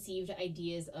preconceived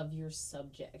ideas of your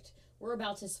subject? We're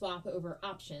about to swap over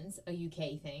options, a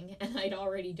UK thing, and I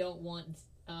already don't want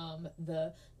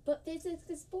but this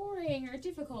is boring or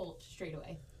difficult straight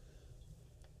away.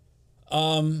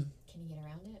 Can you get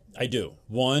around it? I do.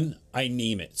 One, I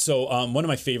name it. So one of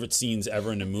my favorite scenes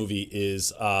ever in a movie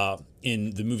is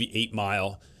in the movie 8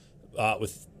 Mile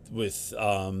with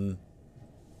Eminem.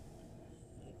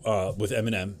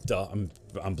 Duh, I'm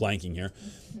blanking here.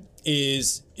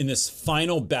 Is in this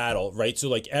final battle, right? So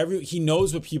like he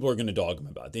knows what people are going to dog him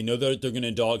about. They know that they're going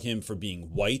to dog him for being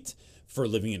white, for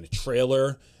living in a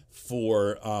trailer,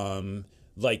 for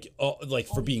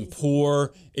for being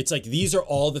poor. It's like these are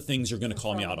all the things you're going to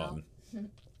call me out on.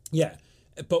 Yeah,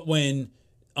 but when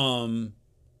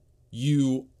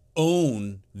you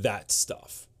own that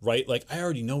stuff, right? Like I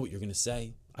already know what you're going to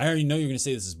say. I already know you're going to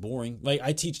say this is boring. Like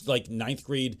I teach like 9th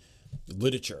grade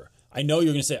literature. I know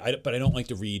you're going to say, but I don't like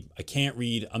to read. I can't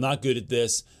read. I'm not good at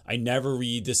this. I never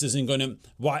read. This isn't going to,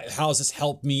 how does this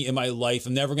help me in my life?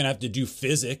 I'm never going to have to do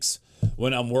physics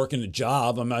when I'm working a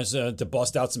job. I'm not going to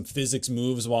bust out some physics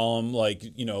moves while I'm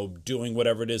doing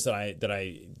whatever it is that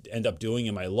I end up doing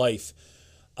in my life.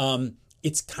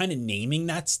 It's kind of naming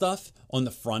that stuff on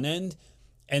the front end.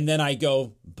 And then I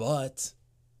go, but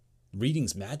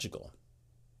reading's magical.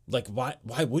 Like why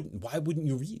wouldn't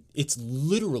you read? It's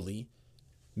literally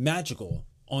magical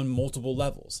on multiple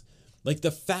levels. Like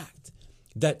the fact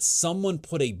that someone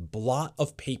put a blot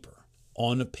of paper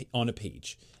on a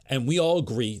page, and we all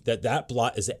agree that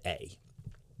blot is an A,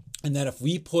 and that if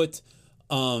we put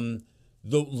the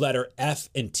letter F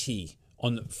and T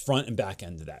on the front and back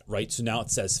end of that, right? So now it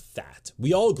says fat.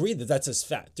 We all agree that says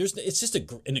fat. It's just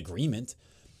an agreement,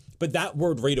 but that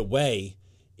word right away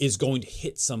is going to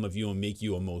hit some of you and make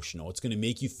you emotional. It's going to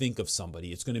make you think of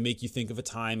somebody. It's going to make you think of a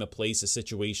time, a place, a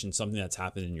situation, something that's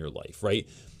happened in your life, right?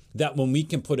 That when we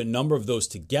can put a number of those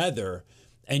together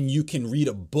and you can read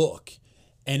a book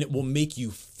and it will make you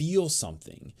feel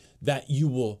something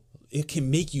it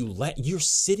can make you're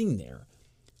sitting there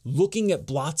looking at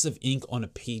blots of ink on a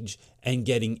page and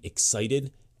getting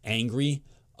excited, angry,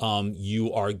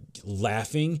 you are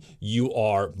laughing, you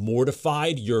are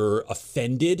mortified, you're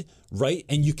offended, right?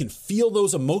 And you can feel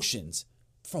those emotions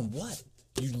from what?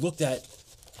 You looked at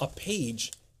a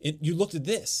page, you looked at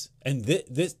this, and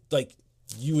this like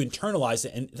you internalize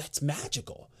it, and that's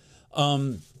magical.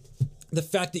 The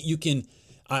fact that you can,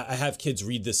 I have kids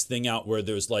read this thing out where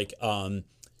there's like,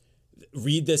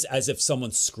 read this as if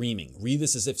someone's screaming, read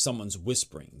this as if someone's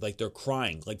whispering, like they're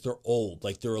crying, like they're old,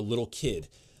 like they're a little kid.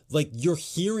 Like you're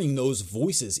hearing those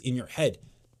voices in your head.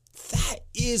 That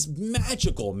is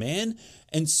magical, man.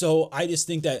 And so I just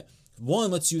think that,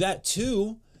 one, let's do that.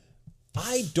 Two,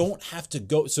 I don't have to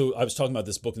go. So I was talking about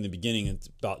this book in the beginning. It's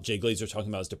about Jay Glazer talking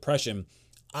about his depression.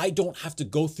 I don't have to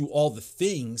go through all the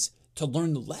things to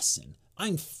learn the lesson.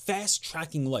 I'm fast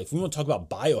tracking life. We want to talk about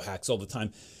biohacks all the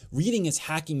time. Reading is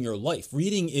hacking your life.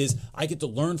 Reading is, I get to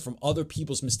learn from other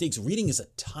people's mistakes. Reading is a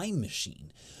time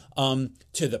machine.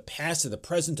 To the past, to the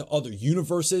present, to other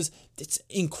universes. It's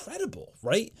incredible,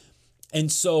 right?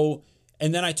 And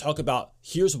then I talk about,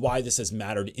 here's why this has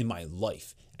mattered in my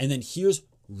life. And then here's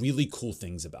really cool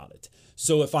things about it.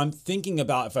 So if I'm thinking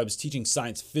about, if I was teaching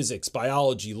science, physics,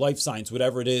 biology, life science,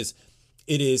 whatever it is,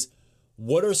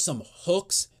 what are some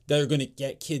hooks that are going to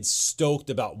get kids stoked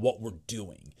about what we're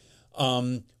doing?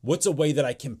 What's a way that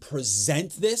I can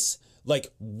present this?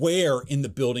 Like, where in the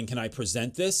building can I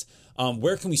present this?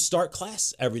 Where can we start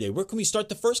class every day? Where can we start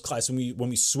the first class when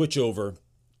we switch over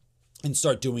and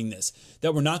start doing this.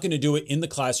 That we're not going to do it in the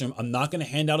classroom. I'm not going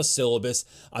to hand out a syllabus.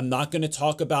 I'm not going to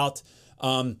talk about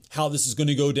how this is going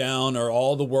to go down or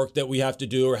all the work that we have to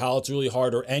do or how it's really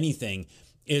hard or anything.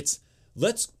 It's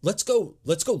let's go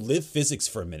live physics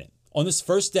for a minute. On this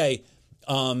first day,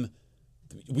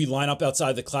 we line up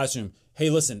outside the classroom. Hey,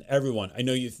 listen, everyone, I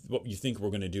know what you think we're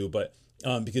going to do, but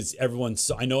because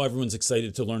I know everyone's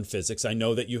excited to learn physics. I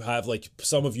know that you have, like,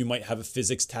 some of you might have a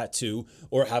physics tattoo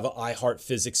or have an I Heart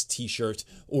Physics t-shirt,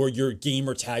 or your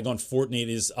gamer tag on Fortnite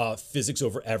is physics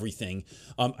over everything.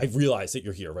 I realize that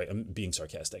you're here, right? I'm being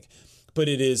sarcastic, but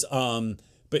it is,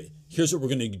 but here's what we're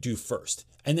going to do first.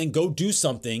 And then go do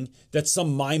something that's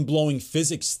some mind-blowing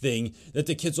physics thing that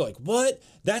the kids are like, what?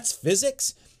 That's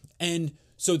physics? And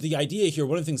so the idea here,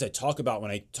 one of the things I talk about when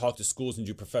I talk to schools and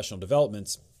do professional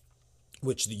developments,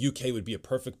 which the UK would be a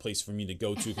perfect place for me to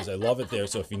go to because I love it there.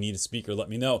 So if you need a speaker, let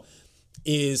me know,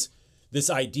 is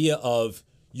this idea of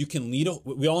you can lead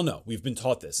we all know, we've been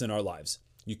taught this in our lives.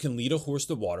 You can lead a horse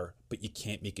to water, but you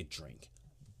can't make it drink.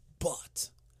 But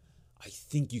I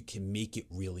think you can make it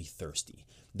really thirsty.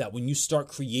 That when you start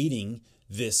creating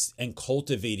this and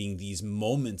cultivating these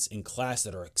moments in class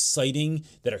that are exciting,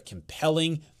 that are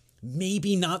compelling,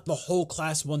 maybe not the whole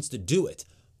class wants to do it,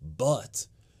 but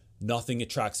nothing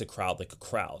attracts a crowd like a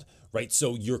crowd, right?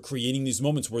 So you're creating these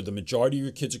moments where the majority of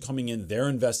your kids are coming in, they're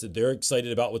invested, they're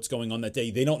excited about what's going on that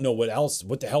day. They don't know what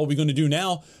the hell are we going to do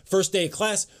now? First day of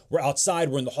class, we're outside,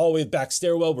 we're in the hallway, back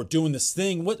stairwell, we're doing this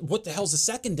thing. What the hell's the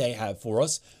second day have for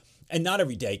us? And not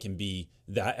every day can be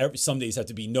that. Some days have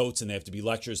to be notes, and they have to be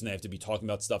lectures, and they have to be talking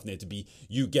about stuff, and they have to be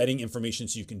you getting information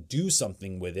so you can do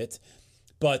something with it.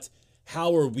 But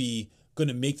how are we going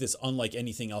to make this unlike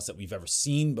anything else that we've ever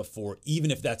seen before?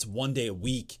 Even if that's one day a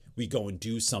week, we go and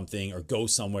do something or go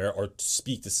somewhere or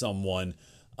speak to someone.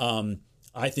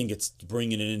 I think it's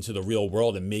bringing it into the real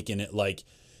world and making it like,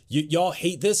 y'all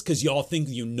hate this because y'all think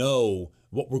you know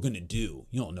what we're going to do.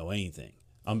 You don't know anything.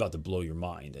 I'm about to blow your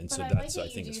mind. And but so that's, I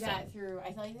think it's fun. I feel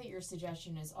like that your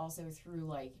suggestion is also through,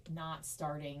 like, not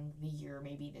starting the year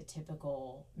maybe the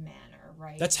typical manner,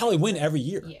 right? That's how I win every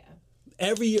year. Yeah.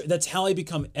 Every year, that's how I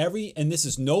become and this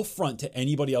is no front to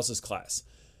anybody else's class.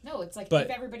 No, it's like, but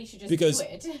if everybody should just because do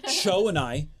it. Cho and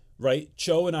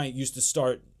I used to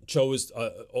start. Cho is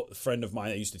a friend of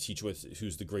mine I used to teach with,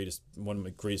 who's one of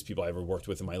the greatest people I ever worked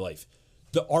with in my life.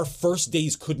 Our first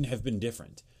days couldn't have been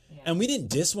different. Yeah. And we didn't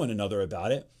diss one another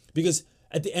about it, because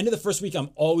at the end of the first week, I'm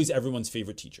always everyone's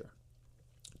favorite teacher.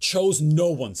 Cho's no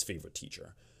one's favorite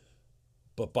teacher.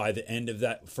 But by the end of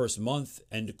that first month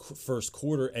and first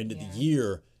quarter, end of the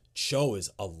year, Cho is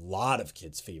a lot of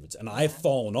kids' favorites. And I've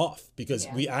fallen off because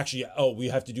we actually, we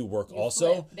have to do work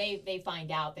also. They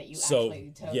find out that you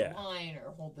actually toe the line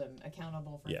or hold them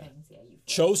accountable for things. Yeah,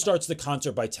 Cho starts the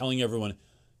concert by telling everyone,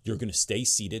 you're going to stay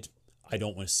seated. I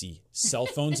don't want to see cell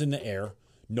phones in the air.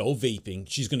 No vaping.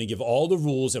 She's going to give all the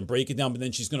rules and break it down, but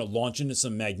then she's going to launch into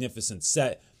some magnificent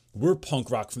set. We're punk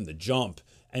rock from the jump.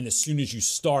 And as soon as you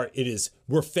start,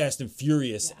 we're fast and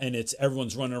furious, and it's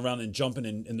everyone's running around and jumping,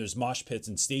 and there's mosh pits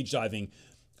and stage diving.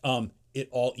 It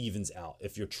all evens out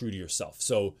if you're true to yourself.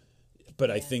 So,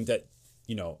 but I think that,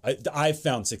 I've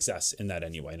found success in that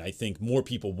anyway. And I think more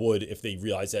people would if they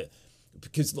realize that,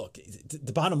 because look,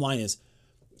 the bottom line is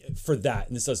for that,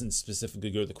 and this doesn't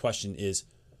specifically go to the question, is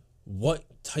what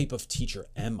type of teacher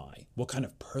am I? What kind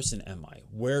of person am I?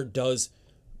 Where do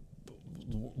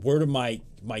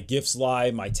my gifts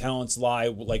lie, my talents lie?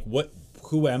 Like,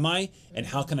 who am I, and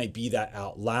how can I be that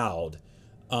out loud?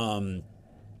 I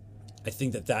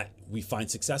think that we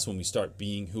find success when we start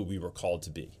being who we were called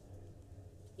to be.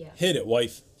 Yeah. Hit it,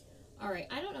 wife. All right.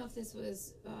 I don't know if this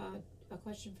was a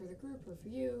question for the group or for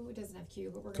you. It doesn't have Q,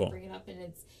 but we're going to bring it up, and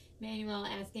it's Manuel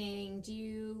asking, do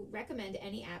you recommend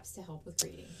any apps to help with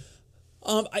grading?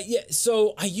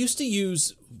 So I used to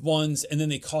use ones, and then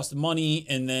they cost money,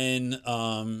 and then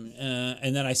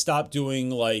I stopped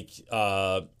doing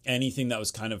anything that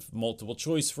was kind of multiple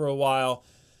choice for a while,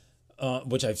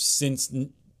 which I've since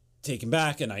taken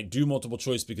back, and I do multiple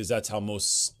choice because that's how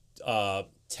most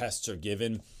tests are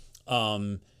given,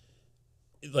 at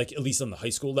least on the high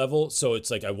school level. So it's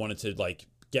like I wanted to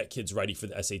get kids ready for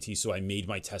the SAT, so I made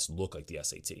my test look like the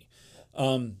SAT.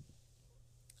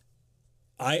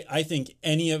 I think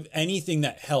anything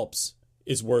that helps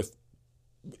is worth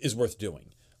doing.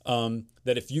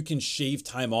 That if you can shave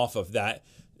time off of that,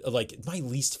 my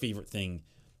least favorite thing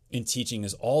in teaching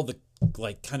is all the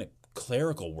kind of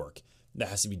clerical work that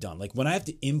has to be done. Like when I have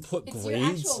to input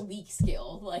grades, your actual weak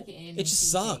skill, in it just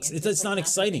sucks. It's not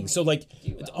exciting. So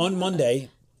on Monday,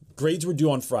 grades were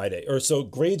due on Friday,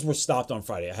 grades were stopped on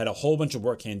Friday. I had a whole bunch of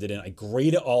work handed in. I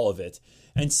graded all of it,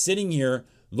 and sitting here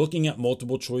looking at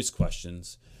multiple choice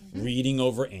questions, reading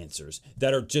over answers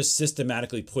that are just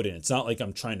systematically put in. It's not like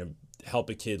I'm trying to help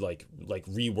a kid like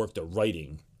rework their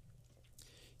writing.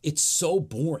 It's so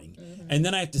boring. And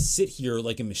then I have to sit here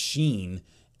like a machine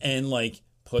and like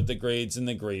put the grades in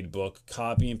the grade book,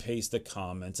 copy and paste the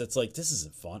comments. It's like, this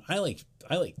isn't fun. I like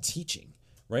teaching,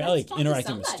 right? I like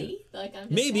interacting with students. Like, I'm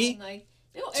just maybe saying, like,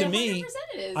 no, to me, it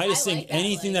is. I just think like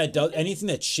anything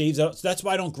that shaves out. So that's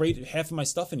why I don't grade half of my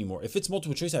stuff anymore. If it's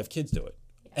multiple choice, I have kids do it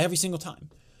every single time.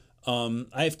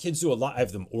 I have kids do a lot. I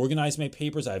have them organize my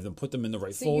papers. I have them put them in the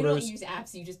right folders. You don't use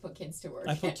apps. You just put kids to work.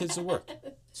 I put kids to work.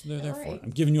 So they're there for right. it. I'm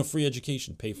giving you a free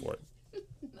education. Pay for it.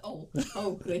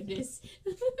 Oh goodness.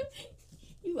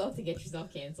 You love to get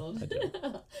yourself canceled. I do.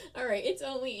 All right, It's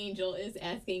Only Angel is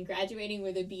asking, graduating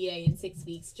with a BA in 6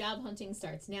 weeks, job hunting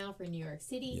starts now for New York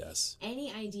City. Yes.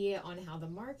 Any idea on how the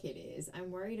market is? I'm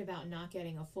worried about not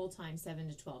getting a full-time 7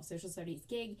 to 12 social studies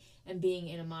gig and being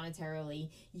in a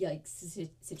monetarily yikes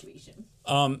situation.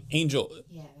 Angel,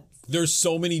 Yeah. there's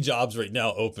so many jobs right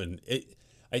now open.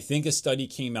 I think a study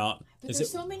came out. But there's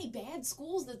so many bad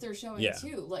schools that they're showing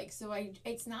too. Like, so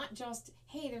it's not just,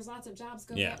 hey, there's lots of jobs,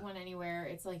 go get one anywhere.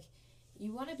 It's like,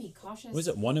 you want to be cautious. Was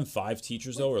it 1 in 5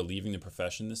 teachers though are leaving the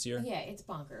profession this year? Yeah, it's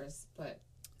bonkers. But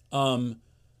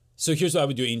so here's what I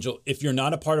would do, Angel. If you're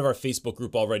not a part of our Facebook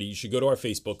group already, you should go to our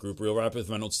Facebook group, Real Rap with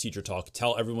Reynolds Teacher Talk.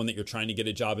 Tell everyone that you're trying to get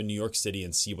a job in New York City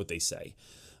and see what they say.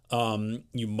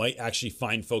 You might actually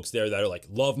find folks there that are like,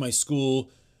 love my school.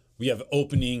 We have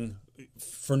opening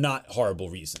for not horrible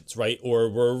reasons, right? Or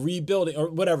we're rebuilding or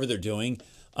whatever they're doing.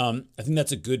 I think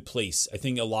that's a good place. I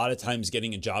think a lot of times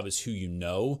getting a job is who you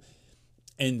know.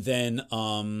 And then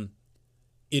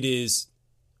it is,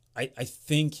 I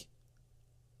think,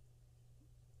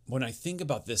 when I think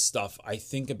about this stuff, I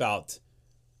think about,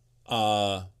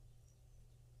 gosh,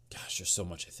 there's so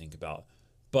much I think about.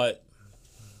 But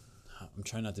I'm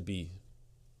trying not to be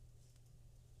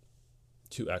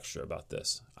too extra about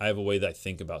this. I have a way that I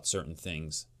think about certain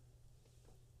things.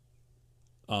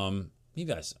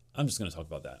 Maybe I'm just going to talk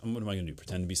about that. What am I going to do?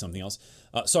 Pretend to be something else?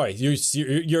 Sorry, you're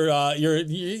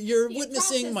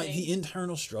witnessing the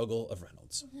internal struggle of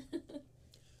Reynolds.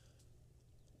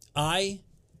 I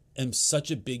am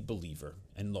such a big believer,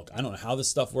 and look, I don't know how this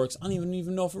stuff works. I don't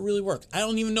even know if it really works. I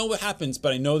don't even know what happens,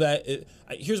 but I know that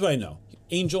here's what I know,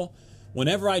 Angel.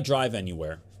 Whenever I drive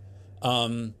anywhere,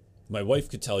 my wife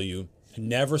could tell you, I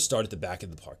never start at the back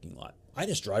of the parking lot. I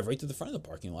just drive right to the front of the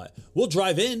parking lot. We'll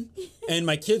drive in, and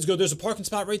my kids go, there's a parking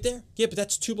spot right there. Yeah, but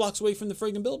that's 2 blocks away from the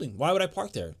friggin' building. Why would I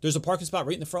park there? There's a parking spot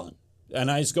right in the front.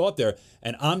 And I just go up there,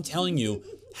 and I'm telling you,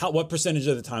 what percentage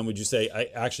of the time would you say I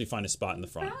actually find a spot in the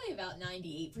front? Probably about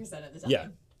 98% of the time. Yeah.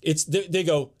 They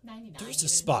go, 99 there's a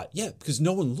spot. Yeah, because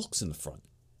no one looks in the front.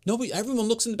 Everyone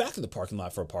looks in the back of the parking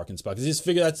lot for a parking spot because they just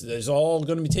figure there's all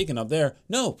going to be taken up there.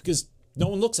 No, because no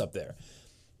one looks up there.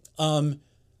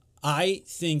 I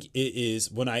think it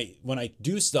is when I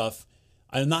do stuff,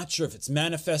 I'm not sure if it's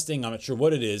manifesting, I'm not sure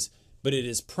what it is, but it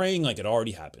is praying like it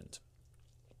already happened.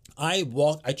 I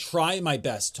try my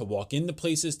best to walk into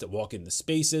places, to walk into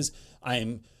spaces,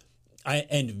 and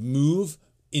move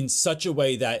in such a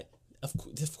way that of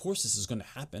course this is going to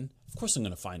happen. Of course I'm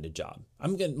going to find a job. I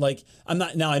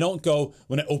don't go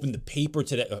when I open the paper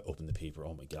today.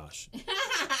 Oh my gosh.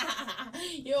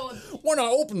 When I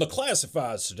opened the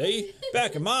classifieds today,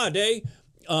 back in my day,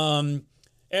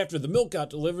 after the milk got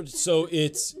delivered. So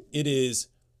it is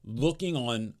looking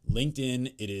on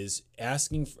LinkedIn. It is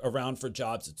asking around for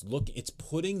jobs. It's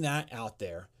putting that out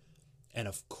there. And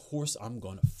of course I'm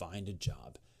going to find a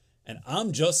job. And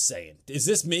I'm just saying, does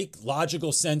this make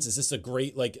logical sense? Is this a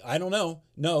great, I don't know.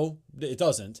 No, it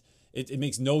doesn't. It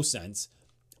makes no sense.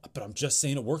 But I'm just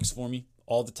saying it works for me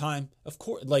all the time. Of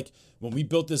course, when we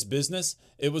built this business,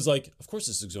 it was like, of course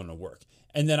this is going to work.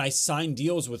 And then I signed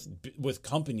deals with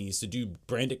companies to do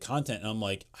branded content. And I'm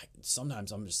like,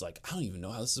 sometimes I'm just like, I don't even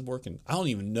know how this is working. I don't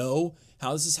even know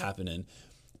how this is happening.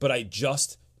 But I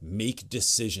just make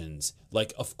decisions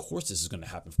like, of course this is going to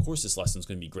happen. Of course this lesson is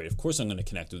going to be great. Of course I'm going to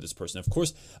connect with this person. Of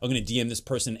course I'm going to DM this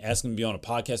person, ask them to be on a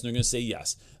podcast, and they're going to say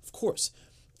yes. Of course.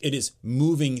 It is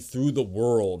moving through the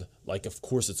world like, of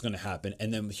course it's going to happen.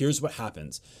 And then here's what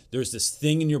happens. There's this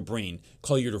thing in your brain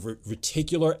called your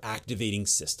reticular activating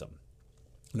system.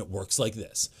 And it works like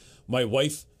this. My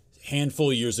wife,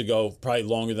 handful of years ago, probably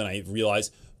longer than I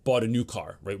realized, bought a new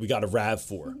car, right? We got a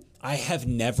RAV4. I have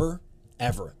never,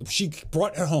 ever. She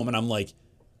brought it home and I'm like,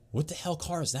 what the hell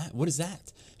car is that? What is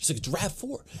that? She's like, it's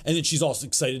RAV4. And then she's all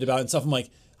excited about it and stuff. I'm like,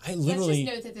 I literally...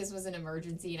 Let's just note that this was an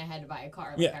emergency and I had to buy a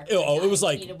car. Yeah. It was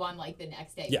like... needed one like the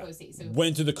next day. Yeah. So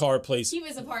went to the car place. he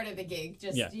was a part of the gig.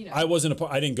 Just, Yeah. you know. I wasn't a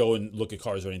part... I didn't go and look at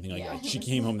cars or anything like that. She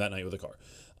came home that night with a car.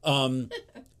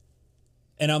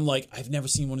 And I'm like, I've never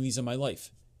seen one of these in my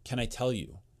life. Can I tell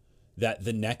you that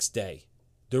the next day,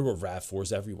 there were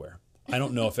RAV4s everywhere. I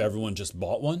don't know if everyone just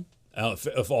bought one.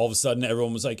 If all of a sudden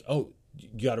everyone was like, oh,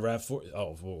 you got a RAV4?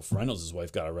 Oh, well, if Reynolds'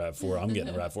 wife got a RAV4, I'm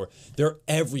getting a RAV4. They're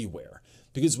everywhere.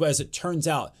 Because as it turns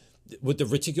out, what the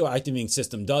reticular activating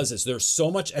system does is there's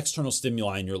so much external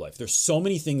stimuli in your life. There's so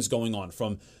many things going on,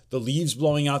 from the leaves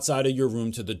blowing outside of your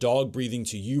room to the dog breathing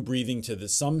to you breathing to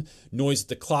some noise that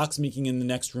the clock's making in the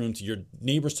next room to your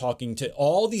neighbors talking, to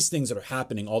all these things that are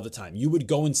happening all the time. You would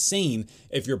go insane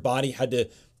if your body had to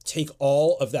take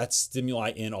all of that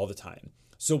stimuli in all the time.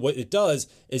 So what it does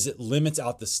is it limits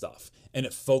out the stuff and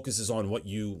it focuses on what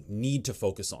you need to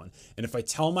focus on. And if I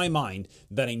tell my mind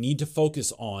that I need to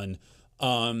focus on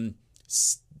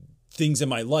things in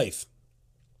my life,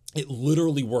 it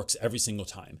literally works every single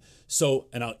time. So,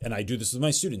 and I do this with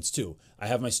my students too. I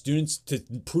have my students to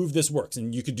prove this works,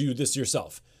 and you could do this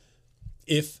yourself.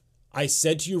 If I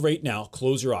said to you right now,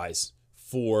 close your eyes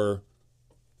for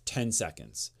 10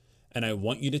 seconds, and I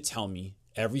want you to tell me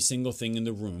every single thing in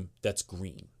the room that's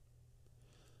green.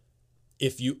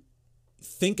 If you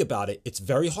think about it, it's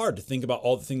very hard to think about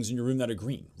all the things in your room that are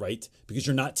green, right? Because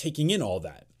you're not taking in all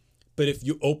that. But if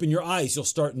you open your eyes, you'll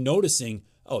start noticing,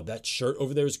 oh, that shirt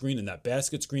over there is green, and that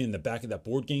basket's green, and the back of that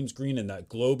board game's green, and that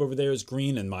globe over there is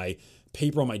green, and my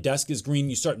paper on my desk is green.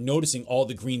 You start noticing all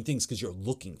the green things because you're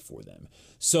looking for them.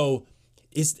 So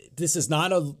this is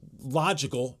not a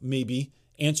logical, maybe,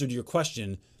 answer to your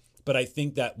question, but I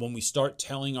think that when we start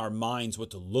telling our minds what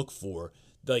to look for,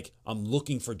 like, I'm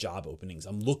looking for job openings,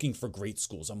 I'm looking for great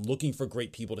schools, I'm looking for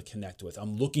great people to connect with,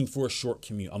 I'm looking for a short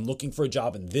commute, I'm looking for a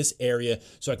job in this area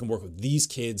so I can work with these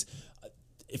kids.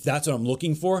 If that's what I'm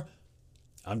looking for,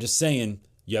 I'm just saying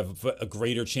you have a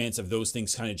greater chance of those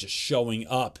things kind of just showing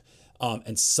up.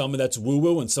 And some of that's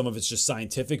woo-woo and some of it's just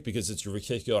scientific because it's your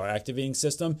reticular activating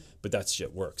system, but that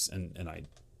shit works. And I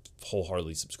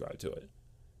wholeheartedly subscribe to it.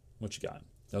 What you got?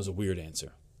 That was a weird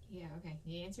answer. Yeah, okay.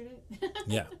 You answered it?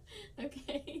 Yeah.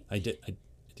 Okay. I did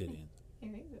answer.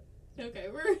 Okay,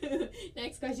 we're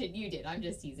next question. You did. I'm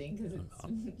just teasing because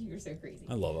you were so crazy.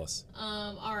 I love us.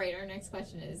 All right, our next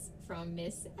question is from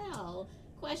Miss L.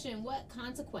 Question: what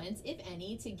consequence, if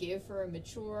any, to give for a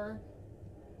mature,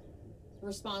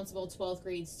 responsible 12th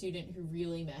grade student who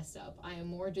really messed up? I am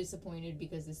more disappointed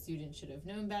because the student should have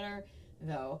known better,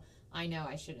 though I know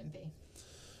I shouldn't be.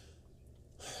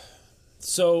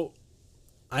 So,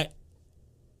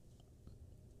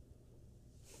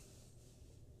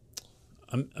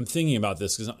 I'm thinking about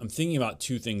this because I'm thinking about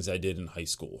two things I did in high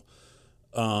school.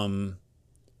 And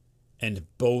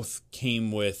both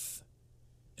came with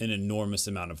an enormous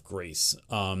amount of grace.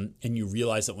 And you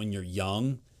realize that when you're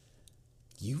young,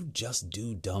 you just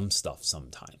do dumb stuff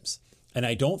sometimes. And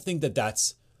I don't think that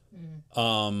that's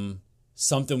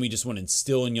something we just want to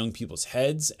instill in young people's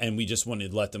heads and we just want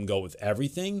to let them go with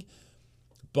everything.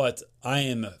 But I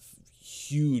am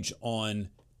huge on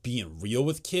being real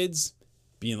with kids,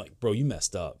 being like, bro, you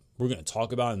messed up. We're going to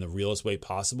talk about it in the realest way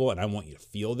possible, and I want you to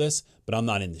feel this, but I'm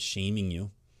not into shaming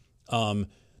you.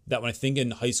 That when I think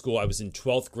in high school, I was in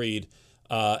 12th grade,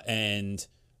 and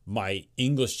my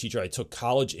English teacher, I took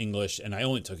college English, and I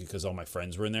only took it because all my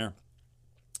friends were in there.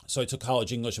 So I took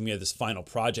college English, and we had this final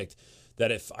project that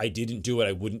if I didn't do it,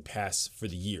 I wouldn't pass for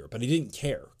the year. But I didn't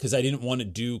care because I didn't want to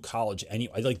do college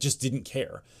anyway. I just didn't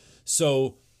care.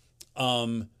 So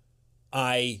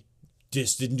I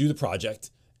just didn't do the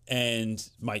project. And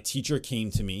my teacher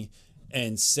came to me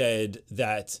and said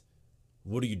that,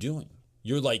 what are you doing?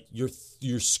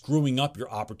 You're screwing up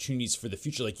your opportunities for the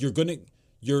future. Like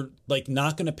you're like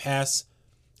not gonna pass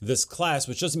this class,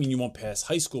 which doesn't mean you won't pass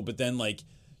high school, but then like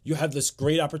you have this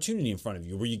great opportunity in front of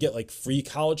you where you get like free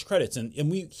college credits. And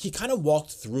he kind of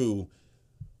walked through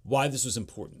why this was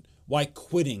important, why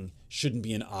quitting shouldn't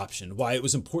be an option, why it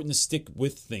was important to stick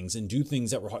with things and do things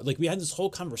that were hard. Like we had this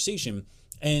whole conversation,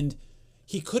 and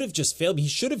he could have just failed me. He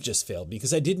should have just failed me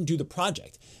because I didn't do the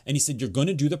project. And he said, you're going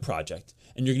to do the project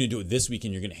and you're going to do it this week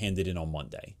and you're going to hand it in on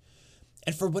Monday.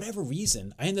 And for whatever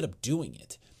reason, I ended up doing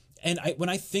it. And when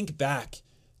I think back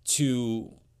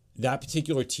to that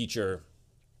particular teacher,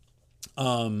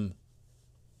 Mr.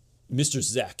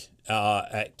 Zeck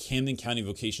at Camden County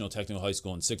Vocational Technical High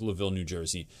School in Sicklerville, New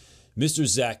Jersey, Mr.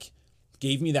 Zeck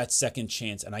gave me that second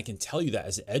chance. And I can tell you that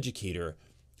as an educator,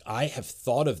 I have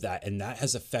thought of that, and that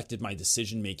has affected my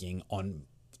decision making on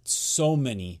so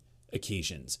many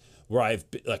occasions where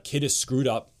a kid is screwed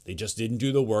up. They just didn't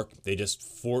do the work. They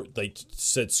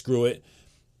said, screw it.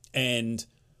 And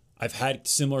I've had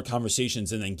similar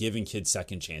conversations and then giving kids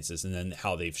second chances and then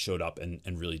how they've showed up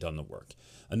and really done the work.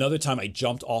 Another time I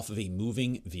jumped off of a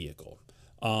moving vehicle,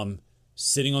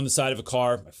 sitting on the side of a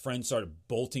car. My friend started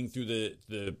bolting through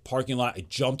the parking lot. I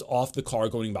jumped off the car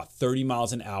going about 30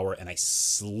 miles an hour and I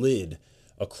slid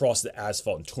across the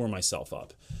asphalt and tore myself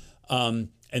up.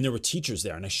 And there were teachers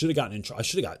there and I should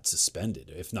have got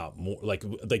suspended, if not more. Like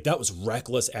that was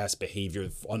reckless ass behavior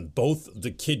on both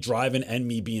the kid driving and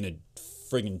me being a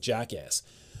friggin' jackass.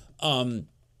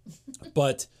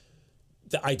 But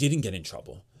I didn't get in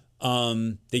trouble.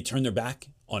 They turned their back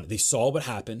on it. They saw what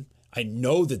happened. I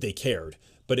know that they cared,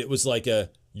 but it was like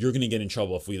you're going to get in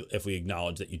trouble if we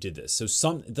acknowledge that you did this.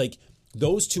 So like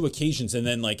those two occasions. And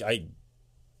then like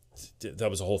that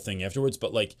was a whole thing afterwards,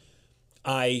 but like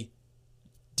I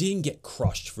didn't get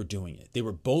crushed for doing it. They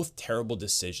were both terrible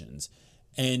decisions.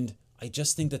 And I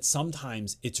just think that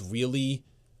sometimes it's really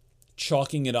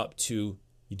chalking it up to,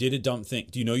 you did a dumb thing.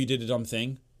 Do you know you did a dumb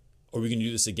thing? Are we going to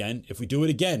do this again? If we do it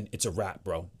again, it's a wrap,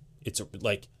 bro.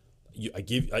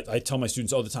 I tell my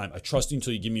students all the time, I trust you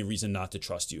until you give me a reason not to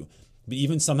trust you. But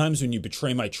even sometimes when you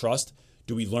betray my trust,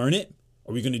 do we learn it?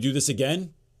 Are we going to do this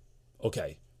again?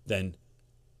 Okay, then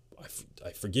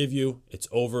I forgive you. It's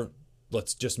over.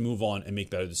 Let's just move on and make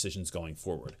better decisions going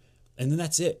forward. And then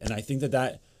that's it. And I think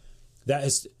that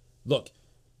is, look,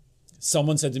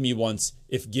 someone said to me once,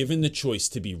 if given the choice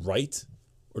to be right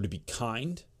or to be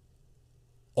kind,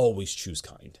 always choose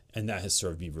kind. And that has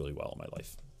served me really well in my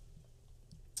life.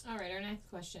 All right, our next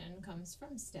question comes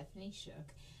from Stephanie Shook.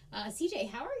 CJ,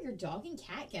 how are your dog and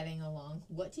cat getting along?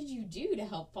 What did you do to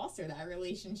help foster that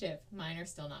relationship? Mine are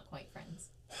still not quite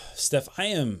friends. Steph, I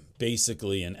am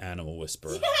basically an animal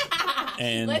whisperer.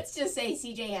 And let's just say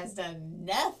CJ has done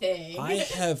nothing. I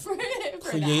have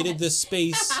created this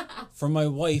space for my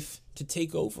wife to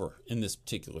take over in this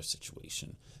particular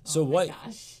situation. So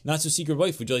gosh. Not so secret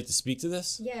wife, would you like to speak to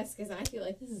this? Yes, because I feel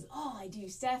like this is all I do.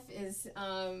 Steph is,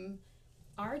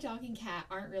 our dog and cat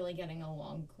aren't really getting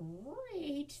along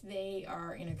great. They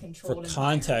are in a controlled environment. For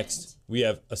context, we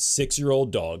have a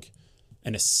 6-year-old dog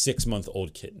and a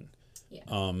 6-month-old kitten. Yeah.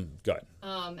 Go ahead.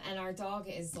 And our dog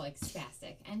is like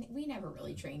spastic, and we never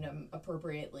really trained him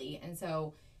appropriately, and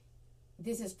so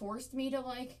this has forced me to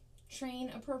like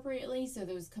train appropriately. So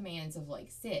those commands of like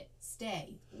sit,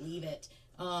 stay, leave it.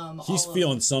 He's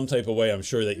feeling some type of way. I'm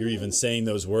sure that you're even saying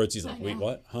those words. He's like, wait,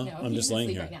 what? Huh? No, I'm just laying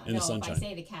here right in the sunshine. If I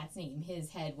say the cat's name, his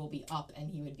head will be up and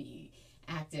he would be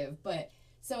active. But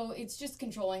so it's just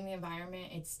controlling the environment.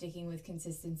 It's sticking with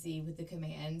consistency with the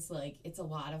commands. Like, it's a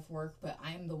lot of work, but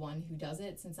I'm the one who does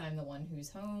it since I'm the one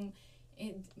who's home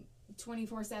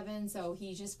 24/7. So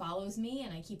he just follows me,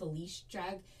 and I keep a leash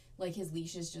drag. Like, his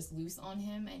leash is just loose on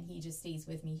him, and he just stays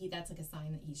with me. That's like a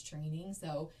sign that he's training.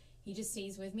 So he just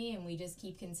stays with me, and we just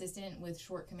keep consistent with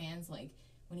short commands. Like,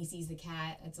 when he sees the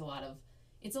cat, it's a lot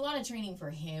of training for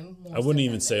him. I wouldn't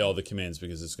even say all the commands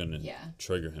because it's going to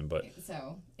trigger him. But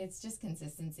so it's just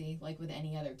consistency, like with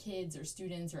any other kids or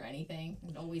students or anything.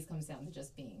 It always comes down to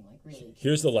just being like really consistent.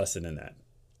 Here's the lesson in that.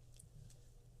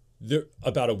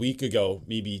 About a week ago,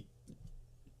 maybe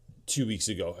 2 weeks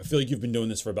ago, I feel like you've been doing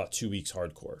this for about 2 weeks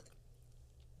hardcore,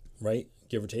 right?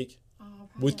 Give or take?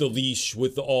 With the leash,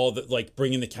 with all the, like,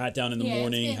 bringing the cat down in the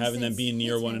morning, having them being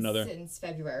near one another. Since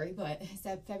February, but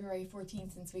February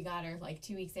 14th, since we got her, like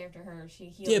 2 weeks after her, she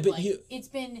healed. Yeah, but like, it's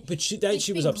been. But she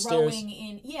was upstairs.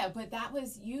 But that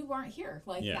was, you weren't here.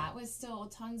 Like, that was still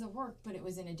tons of work, but it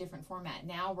was in a different format.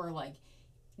 Now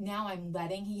I'm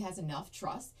letting, he has enough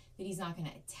trust that he's not going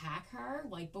to attack her.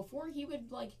 Like, before he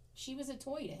would, like, she was a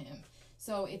toy to him.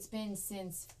 So it's been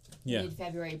since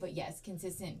mid-February, but yes,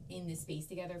 consistent in this space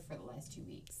together for the last 2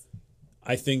 weeks.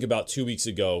 I think about 2 weeks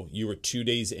ago, you were 2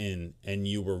 days in and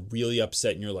you were really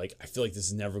upset and you're like, I feel like this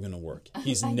is never going to work.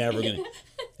 He's never going to.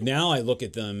 Now I look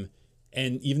at them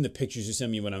and even the pictures you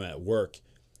send me when I'm at work.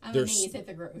 I'm amazed at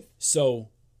the growth. So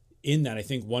in that, I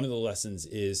think one of the lessons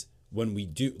is when we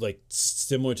do, like,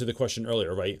 similar to the question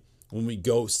earlier, right? When we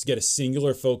go get a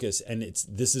singular focus and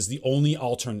this is the only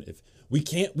alternative. We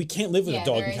can't live with a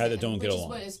dog and cat that don't get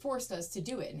along. Which is what has forced us to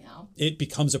do it now. It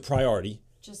becomes a priority.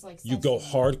 Just like you go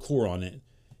hardcore on it.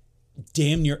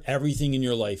 Damn near everything in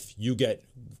your life, you get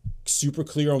super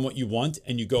clear on what you want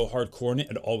and you go hardcore on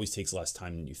it. It always takes less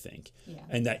time than you think. Yeah.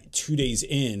 And that 2 days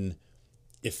in,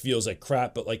 it feels like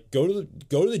crap. But like go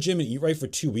to the gym and eat right for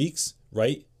 2 weeks,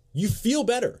 right? You feel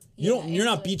better. You're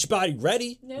not beach body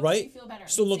ready, right? You feel better.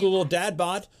 Still look a little dad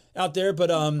bod out there, but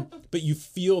you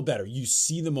feel better. You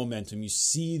see the momentum, you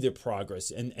see the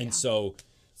progress, and so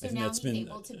So now he's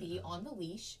able to be on the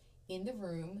leash in the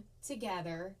room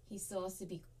together. He still has to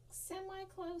be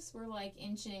semi-close. We're like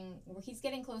he's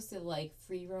getting close to like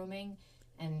free roaming.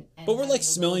 But we're like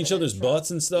smelling each other's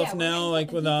butts and stuff now.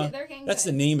 Like with that's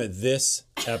the name of this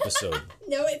episode.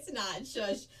 No, it's not.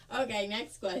 Shush. Okay,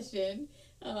 next question.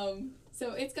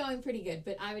 So it's going pretty good,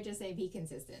 but I would just say be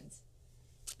consistent.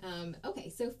 Okay,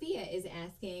 Sophia is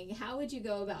asking, how would you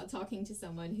go about talking to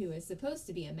someone who is supposed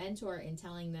to be a mentor and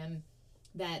telling them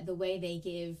that the way they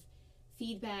give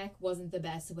feedback wasn't the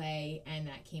best way and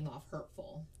that came off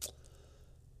hurtful?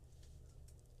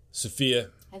 Sophia.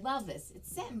 I love this.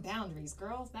 It's setting boundaries,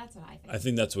 girls. That's what I think. I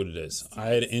think that's what it is. I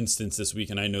had an instance this week,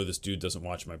 and I know this dude doesn't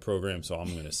watch my program, so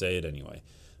I'm going to say it anyway.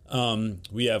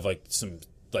 We have like some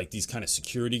like these kind of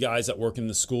security guys that work in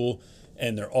the school,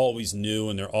 and they're always new,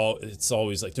 and it's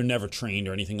always like they're never trained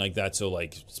or anything like that. So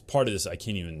like part of this, I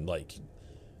can't even like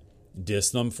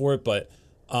diss them for it. But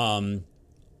I'll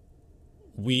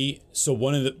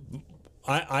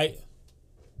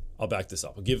back this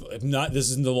up. This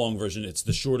isn't the long version. It's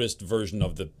the shortest version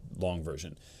of the long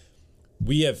version.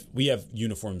 We have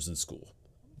uniforms in school.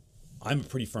 I'm a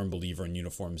pretty firm believer in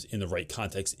uniforms in the right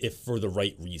context, if for the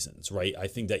right reasons, right? I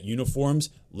think that uniforms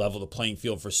level the playing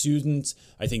field for students.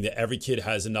 I think that every kid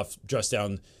has enough dress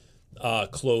down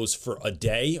clothes for a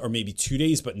day or maybe 2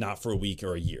 days, but not for a week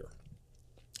or a year.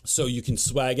 So you can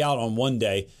swag out on one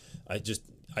day.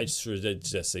 I sure did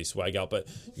just say swag out, but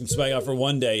you can swag out for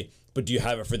one day. But do you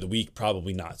have it for the week?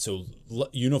 Probably not. So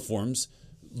uniforms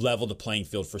level the playing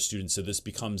field for students. So this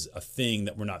becomes a thing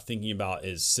that we're not thinking about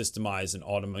is systemized and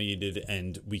automated,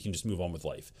 and we can just move on with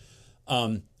life.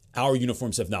 Our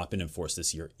uniforms have not been enforced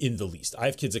this year in the least. I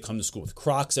have kids that come to school with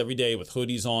Crocs every day, with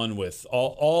hoodies on, with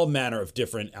all manner of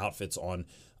different outfits on.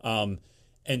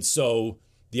 And so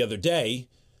the other day,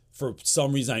 for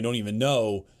some reason I don't even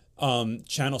know,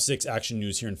 Channel 6 Action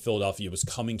News here in Philadelphia was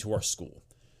coming to our school.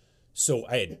 So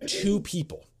I had two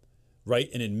people,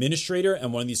 right? An administrator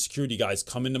and one of these security guys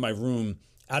come into my room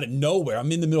out of nowhere.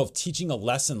 I'm in the middle of teaching a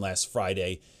lesson last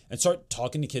Friday and start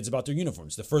talking to kids about their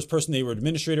uniforms. The first person, they were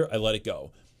administrator, I let it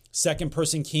go. Second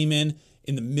person came in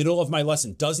the middle of my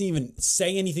lesson, doesn't even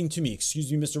say anything to me. Excuse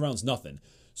me, Mr. Reynolds, nothing.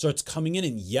 Starts coming in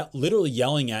and literally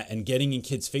yelling at and getting in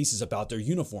kids' faces about their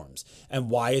uniforms and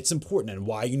why it's important and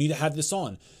why you need to have this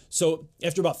on. So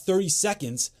after about 30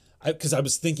 seconds, because I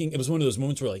was thinking, it was one of those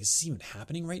moments where like, is this even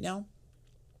happening right now?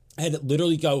 I had to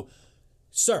literally go,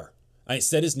 sir, I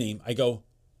said his name. I go,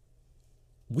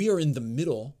 we are in the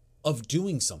middle of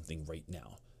doing something right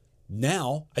now.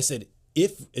 Now, I said,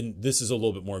 and this is a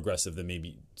little bit more aggressive than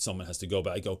maybe someone has to go,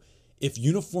 but I go, if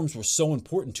uniforms were so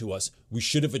important to us, we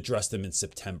should have addressed them in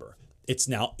September. It's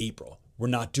now April. We're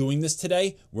not doing this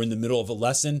today. We're in the middle of a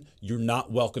lesson. You're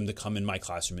not welcome to come in my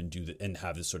classroom and do that and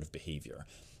have this sort of behavior.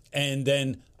 And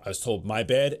then I was told, my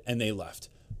bad, and they left.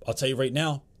 I'll tell you right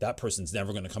now, that person's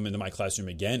never going to come into my classroom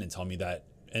again and tell me that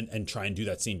and try and do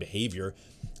that same behavior.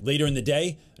 Later in the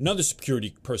day, another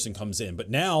security person comes in. But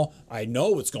now I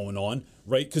know what's going on,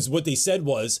 right? Because what they said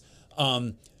was,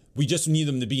 we just need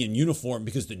them to be in uniform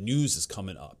because the news is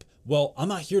coming up. Well, I'm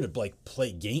not here to like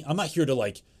play game. I'm not here to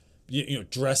like,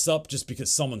 dress up just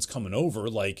because someone's coming over.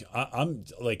 Like I'm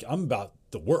about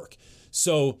the work.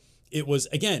 So it was,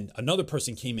 again, another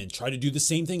person came in, tried to do the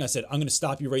same thing. I said, I'm going to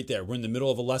stop you right there. We're in the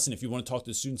middle of a lesson. If you want to talk to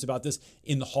the students about this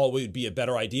in the hallway, would be a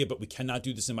better idea, but we cannot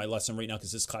do this in my lesson right now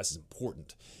because this class is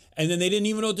important. And then they didn't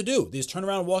even know what to do. They just turned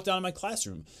around and walked out of my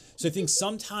classroom. So I think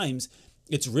sometimes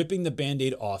it's ripping the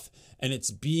Band-Aid off and it's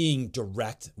being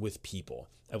direct with people.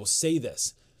 I will say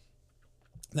this,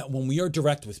 that when we are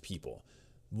direct with people,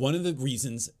 one of the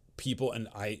reasons people, and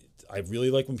I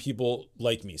really like when people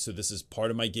like me, so this is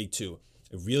part of my gig too,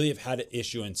 I really have had an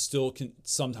issue and still can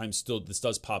sometimes this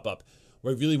does pop up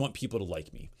where I really want people to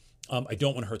like me. I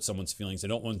don't want to hurt someone's feelings. I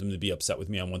don't want them to be upset with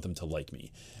me. I want them to like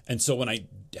me. And so when I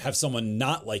have someone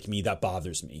not like me, that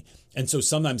bothers me. And so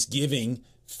sometimes giving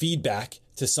feedback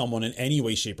to someone in any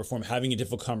way, shape, or form, having a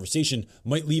difficult conversation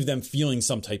might leave them feeling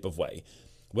some type of way.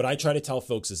 What I try to tell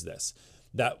folks is this,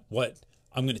 that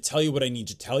I'm going to tell you what I need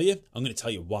to tell you. I'm going to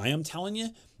tell you why I'm telling you.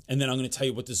 And then I'm going to tell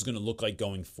you what this is going to look like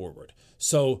going forward.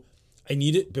 So I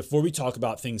need it, before we talk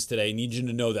about things today, I need you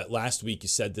to know that last week you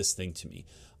said this thing to me.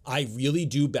 I really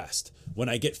do best when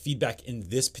I get feedback in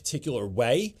this particular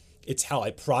way. It's how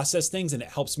I process things, and it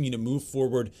helps me to move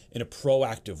forward in a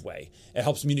proactive way. It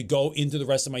helps me to go into the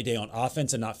rest of my day on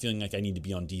offense and not feeling like I need to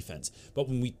be on defense. But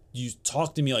when you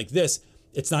talk to me like this,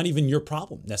 it's not even your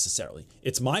problem necessarily.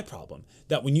 It's my problem.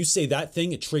 That when you say that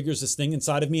thing, it triggers this thing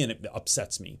inside of me and it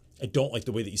upsets me. I don't like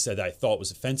the way that you said that. I thought it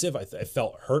was offensive. I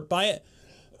felt hurt by it.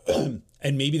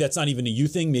 And maybe that's not even a you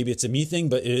thing, maybe it's a me thing,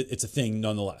 but it's a thing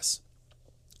nonetheless.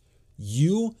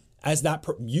 You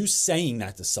saying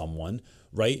that to someone,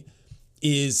 right,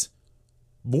 is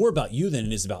more about you than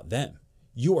it is about them.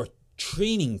 You are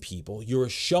training people, you're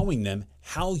showing them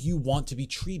how you want to be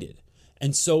treated.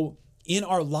 And so in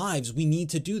our lives, we need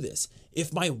to do this.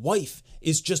 If my wife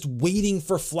is just waiting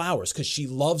for flowers because she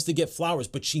loves to get flowers,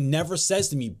 but she never says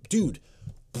to me, dude,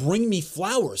 bring me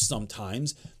flowers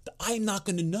sometimes, I'm not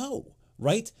going to know,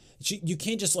 right? You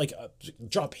can't just like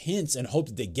drop hints and hope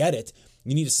that they get it.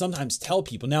 You need to sometimes tell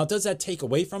people. Now, does that take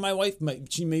away from my wife?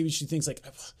 Maybe she thinks like,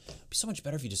 it'd be so much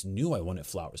better if he just knew I wanted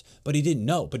flowers, but he didn't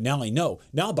know. But now I know.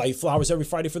 Now I'll buy you flowers every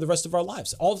Friday for the rest of our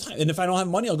lives, all the time. And if I don't have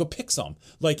money, I'll go pick some.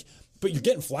 Like, but you're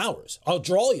getting flowers. I'll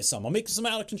draw you some. I'll make some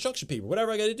out of construction paper,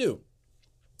 whatever I got to do.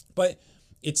 But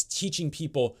it's teaching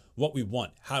people what we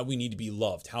want, how we need to be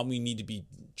loved, how we need to be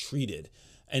treated.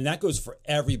 And that goes for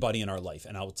everybody in our life.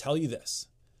 And I will tell you this,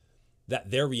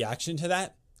 that their reaction to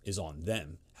that is on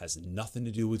them, has nothing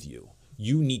to do with you.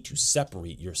 You need to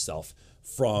separate yourself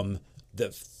from the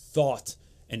thought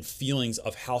and feelings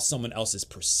of how someone else is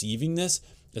perceiving this,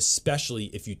 especially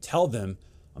if you tell them,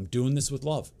 I'm doing this with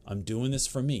love. I'm doing this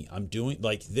for me. I'm doing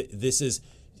like this is,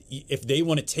 if they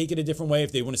want to take it a different way,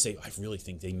 if they want to say, I really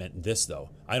think they meant this though.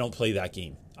 I don't play that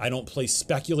game. I don't play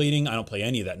speculating. I don't play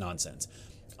any of that nonsense.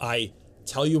 I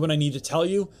tell you what I need to tell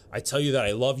you. I tell you that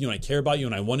I love you and I care about you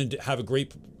and I wanted to have a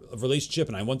great relationship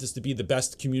and I want this to be the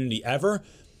best community ever.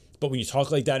 But when you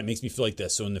talk like that, it makes me feel like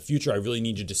this. So in the future, I really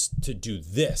need you to do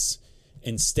this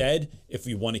instead if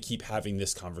we want to keep having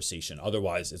this conversation.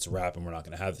 Otherwise, it's a wrap and we're not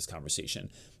going to have this conversation.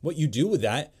 What you do with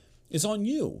that is on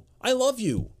you. I love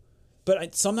you.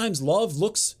 But sometimes love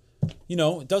looks,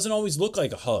 it doesn't always look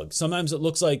like a hug. Sometimes it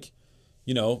looks like,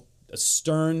 a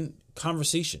stern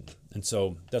conversation. And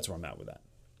so that's where I'm at with that.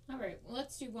 All right, well,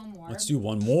 let's do one more. Let's do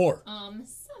one more.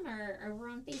 Summer over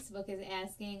on Facebook is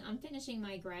asking, I'm finishing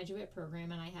my graduate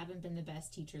program and I haven't been the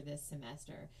best teacher this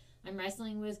semester. I'm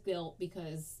wrestling with guilt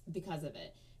because of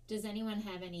it. Does anyone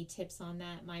have any tips on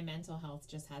that? My mental health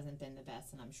just hasn't been the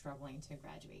best and I'm struggling to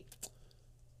graduate.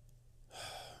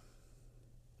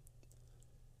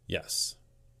 Yes.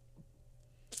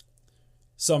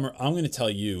 Summer, I'm going to tell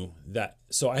you that.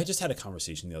 So I just had a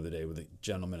conversation the other day with a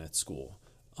gentleman at school.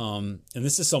 And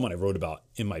this is someone I wrote about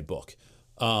in my book,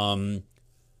 and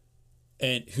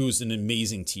who's an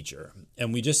amazing teacher.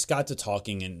 And we just got to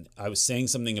talking and I was saying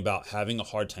something about having a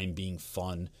hard time being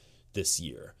fun this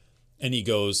year. And he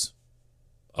goes,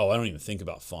 oh, I don't even think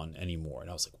about fun anymore. And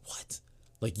I was like, what?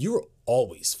 Like, you're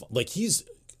always fun. Like, he's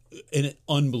an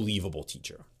unbelievable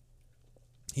teacher.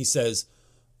 He says,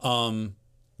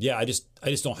 yeah, I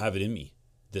just don't have it in me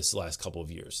this last couple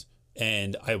of years.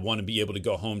 And I want to be able to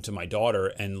go home to my daughter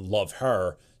and love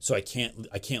her. So I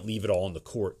can't leave it all on the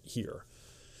court here.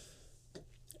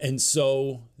 And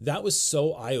so that was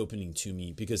so eye-opening to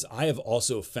me because I have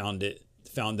also found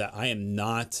that I am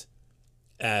not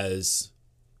as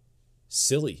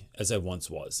silly as I once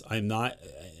was. I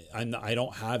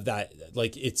don't have that,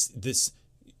 like, it's this,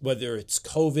 whether it's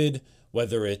COVID,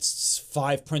 whether it's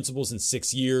 5 principals in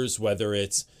 6 years, whether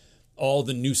it's all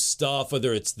the new stuff,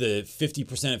 whether it's the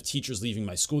 50% of teachers leaving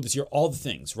my school this year, all the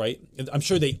things, right? I'm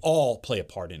sure they all play a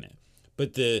part in it,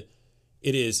 but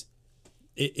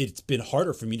it's been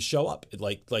harder for me to show up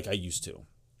like I used to.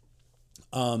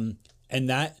 And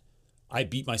that I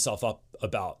beat myself up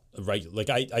about regularly.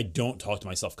 Like I don't talk to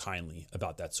myself kindly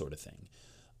about that sort of thing.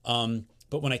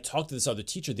 But when I talked to this other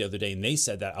teacher the other day and they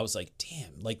said that, I was like,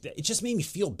 damn, like it just made me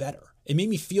feel better. It made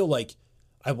me feel like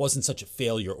I wasn't such a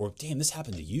failure, or damn, this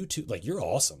happened to you too. Like, you're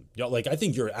awesome. Like, I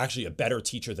think you're actually a better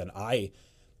teacher than I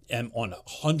am on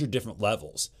 100 different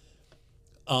levels.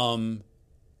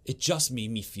 It just made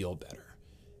me feel better.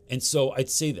 And so I'd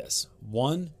say this: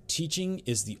 1, teaching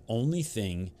is the only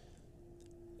thing,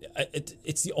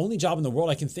 it's the only job in the world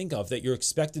I can think of that you're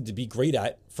expected to be great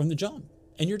at from the jump.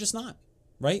 And you're just not,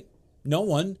 right? No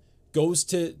one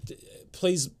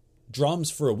plays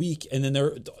drums for a week and then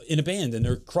they're in a band and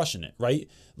they're crushing it, right?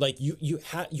 Like you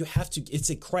have to, it's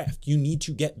a craft. You need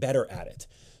to get better at it.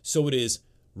 So it is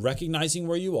recognizing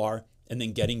where you are and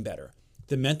then getting better.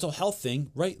 The mental health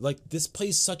thing, right? Like, this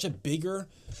plays such a bigger,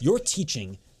 your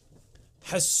teaching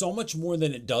has so much more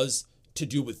than it does to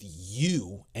do with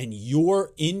you and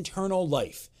your internal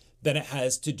life than it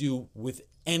has to do with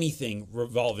anything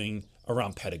revolving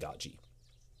around pedagogy.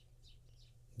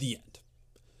 The end.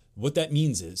 What that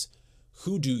means is,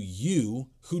 who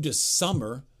does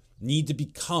Summer need to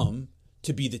become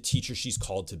to be the teacher she's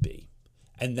called to be?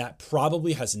 And that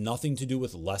probably has nothing to do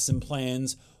with lesson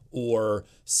plans or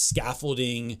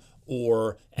scaffolding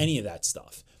or any of that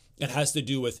stuff. It has to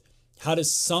do with, how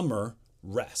does Summer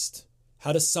rest?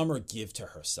 How does Summer give to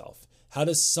herself? How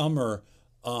does Summer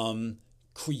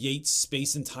create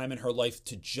space and time in her life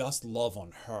to just love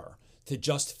on her, to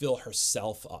just fill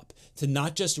herself up, to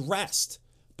not just rest,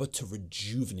 but to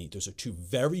rejuvenate? Those are two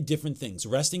very different things.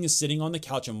 Resting is sitting on the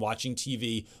couch and watching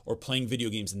TV or playing video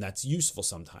games, and that's useful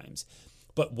sometimes.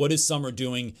 But what is Summer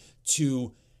doing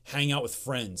to hang out with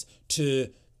friends, to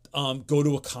go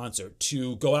to a concert,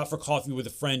 to go out for coffee with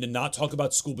a friend and not talk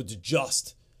about school, but to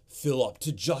just fill up,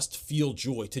 to just feel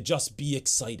joy, to just be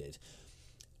excited?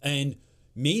 And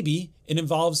maybe it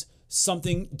involves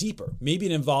something deeper. Maybe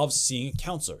it involves seeing a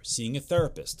counselor, seeing a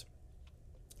therapist,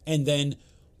 and then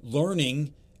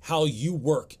learning how you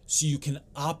work so you can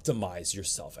optimize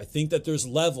yourself. I think that there's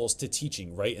levels to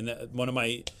teaching, right? And one of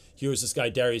my heroes, this guy,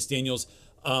 Darius Daniels,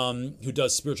 who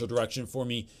does spiritual direction for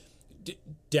me.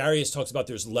 Darius talks about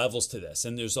there's levels to this,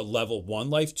 and there's a level 1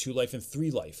 life, 2 life, and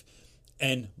 3 life.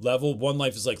 And level 1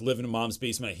 life is like living in mom's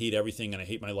basement. I hate everything and I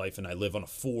hate my life and I live on a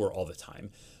 4 all the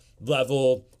time.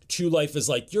 Level 2 life is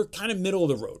like you're kind of middle of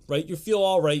the road, right? You feel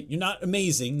all right. You're not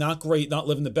amazing, not great, not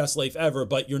living the best life ever,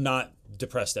 but you're not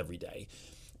depressed every day.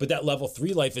 But that level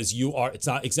 3 life is it's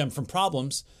not exempt from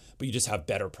problems, but you just have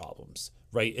better problems,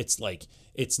 right? It's like,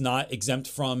 it's not exempt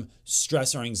from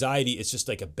stress or anxiety. It's just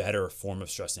like a better form of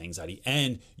stress and anxiety.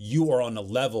 And you are on a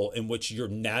level in which you're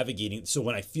navigating. So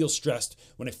when I feel stressed,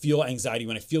 when I feel anxiety,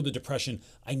 when I feel the depression,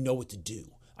 I know what to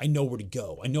do. I know where to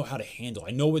go. I know how to handle.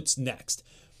 I know what's next.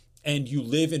 And you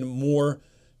live in more,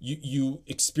 you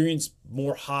experience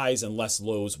more highs and less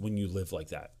lows when you live like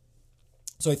that.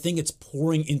 So I think it's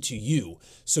pouring into you.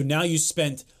 So now you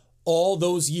spent all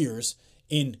those years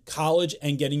in college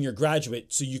and getting your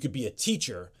graduate so you could be a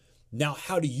teacher. Now,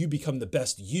 how do you become the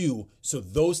best you so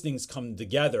those things come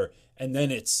together? And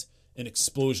then it's an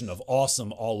explosion of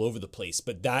awesome all over the place.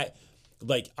 But that,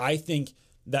 like, I think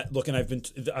that, look, and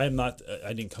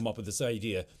I didn't come up with this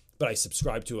idea, but I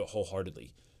subscribe to it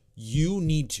wholeheartedly. You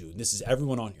need to, and this is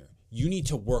everyone on here, you need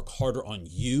to work harder on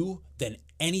you than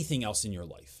anything else in your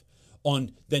life.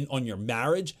 Then on your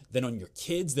marriage, then on your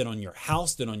kids, then on your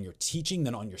house, then on your teaching,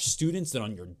 then on your students, then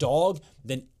on your dog,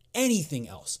 than anything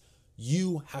else.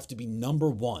 You have to be number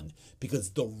 1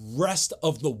 because the rest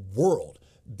of the world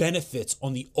benefits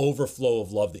on the overflow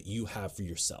of love that you have for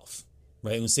yourself.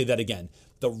 Right? I'm going to say that again.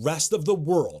 The rest of the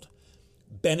world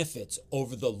benefits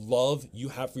over the love you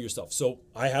have for yourself. So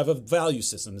I have a value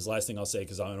system. This is the last thing I'll say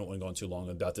because I don't want to go on too long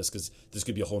about this because this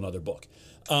could be a whole nother book.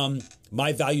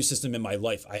 My value system in my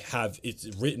life,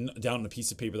 it's written down on a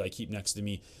piece of paper that I keep next to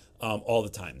me all the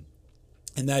time.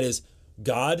 And that is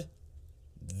God,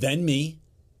 then me,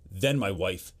 then my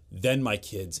wife, then my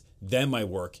kids, then my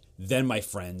work, then my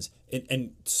friends,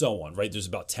 and so on, right? There's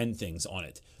about 10 things on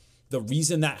it. The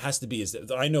reason that has to be is that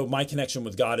I know my connection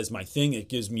with God is my thing. It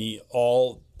gives me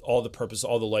all the purpose,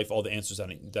 all the life, all the answers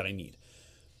that I need.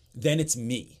 Then it's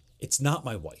me. It's not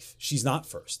my wife. She's not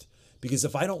first. Because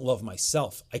if I don't love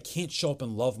myself, I can't show up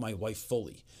and love my wife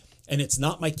fully. And it's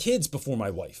not my kids before my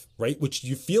wife, right? Which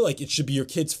you feel like it should be your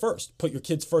kids first. Put your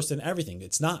kids first in everything.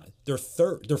 It's not. They're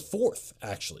fourth,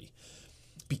 actually.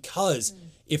 Because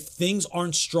if things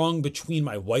aren't strong between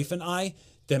my wife and I,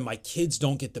 then my kids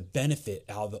don't get the benefit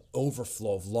out of the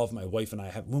overflow of love my wife and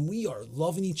I have. When we are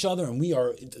loving each other and we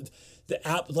are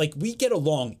we get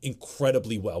along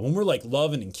incredibly well. When we're like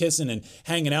loving and kissing and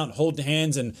hanging out and holding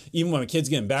hands, and even when my kids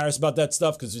get embarrassed about that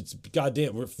stuff because it's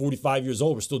goddamn, we're 45 years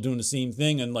old, we're still doing the same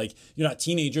thing, and like, you're not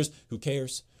teenagers, who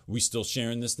cares? We still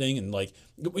sharing this thing, and like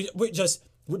we're just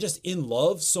in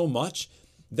love so much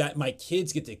that my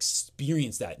kids get to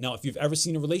experience that. Now, if you've ever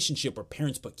seen a relationship where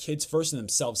parents put kids first and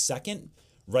themselves second,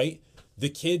 right? The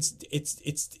kids,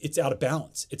 it's out of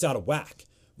balance. It's out of whack,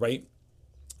 right?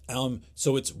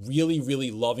 So it's really,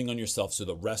 really loving on yourself so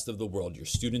the rest of the world, your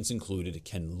students included,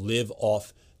 can live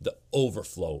off the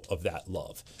overflow of that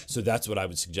love. So that's what I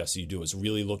would suggest you do, is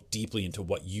really look deeply into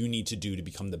what you need to do to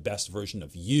become the best version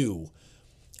of you.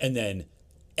 And then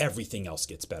everything else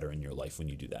gets better in your life when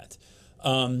you do that.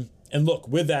 And look,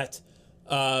 with that,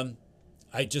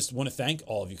 I just want to thank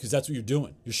all of you, because that's what you're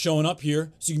doing. You're showing up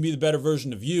here so you can be the better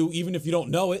version of you, even if you don't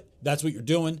know it. That's what you're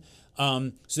doing,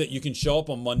 so that you can show up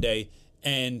on Monday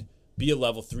and be a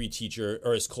level 3 teacher,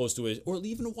 or as close to it, or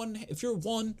even a 1. If you're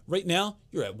 1 right now,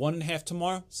 you're at 1.5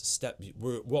 tomorrow. It's a step.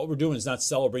 What we're doing is not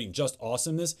celebrating just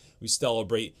awesomeness. We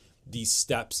celebrate these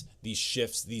steps, these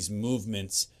shifts, these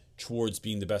movements towards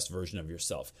being the best version of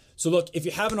yourself. So look, if you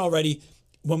haven't already,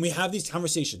 when we have these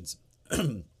conversations,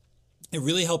 it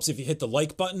really helps if you hit the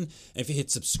like button, and if you hit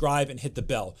subscribe and hit the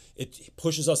bell. It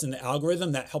pushes us in the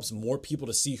algorithm. That helps more people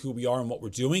to see who we are and what we're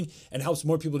doing, and helps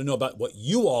more people to know about what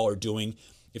you all are doing.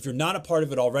 If you're not a part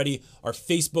of it already, our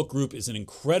Facebook group is an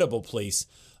incredible place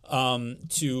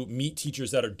to meet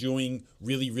teachers that are doing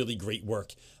really, really great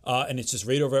work. And it's just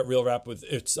right over at Real Rap with,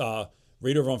 it's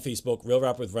right over on Facebook, Real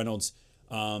Rap with Reynolds,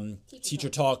 Teacher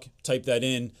Talk, type that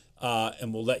in,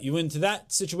 and we'll let you into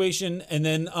that situation. And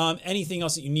then anything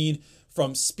else that you need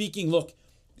from speaking. Look,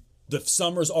 the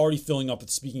summer's already filling up with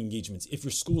speaking engagements. If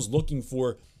your school's looking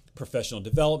for professional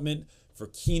development, for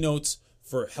keynotes,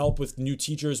 for help with new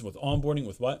teachers, with onboarding,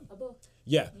 with what? A book.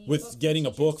 Yeah, with getting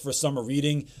a book for summer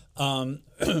reading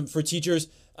for teachers,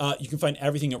 you can find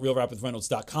everything at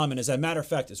realrapwithreynolds.com. And as a matter of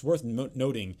fact, it's worth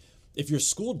noting, if your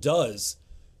school does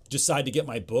decide to get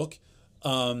my book,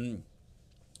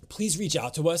 please reach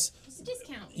out to us. There's a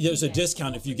discount. There's a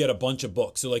discount if you get a bunch of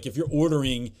books. So like if you're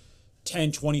ordering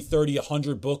 10, 20, 30,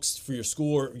 100 books for your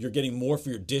school, or you're getting more for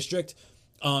your district,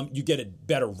 you get a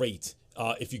better rate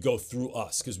if you go through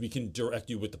us, because we can direct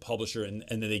you with the publisher, and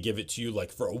then they give it to you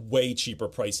like for a way cheaper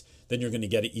price than you're going to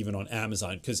get it even on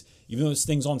Amazon. Because even though this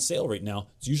thing's on sale right now,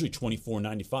 it's usually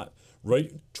 $24.95,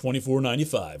 right?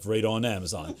 $24.95 right on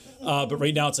Amazon. But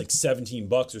right now it's like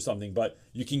 $17 or something. But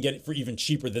you can get it for even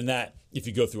cheaper than that if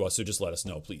you go through us. So just let us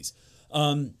know, please.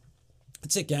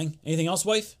 That's it, gang. Anything else,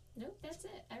 wife? Nope, that's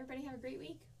it. Everybody have a great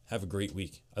week. Have a great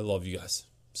week. I love you guys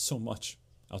so much.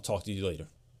 I'll talk to you later.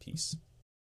 Peace.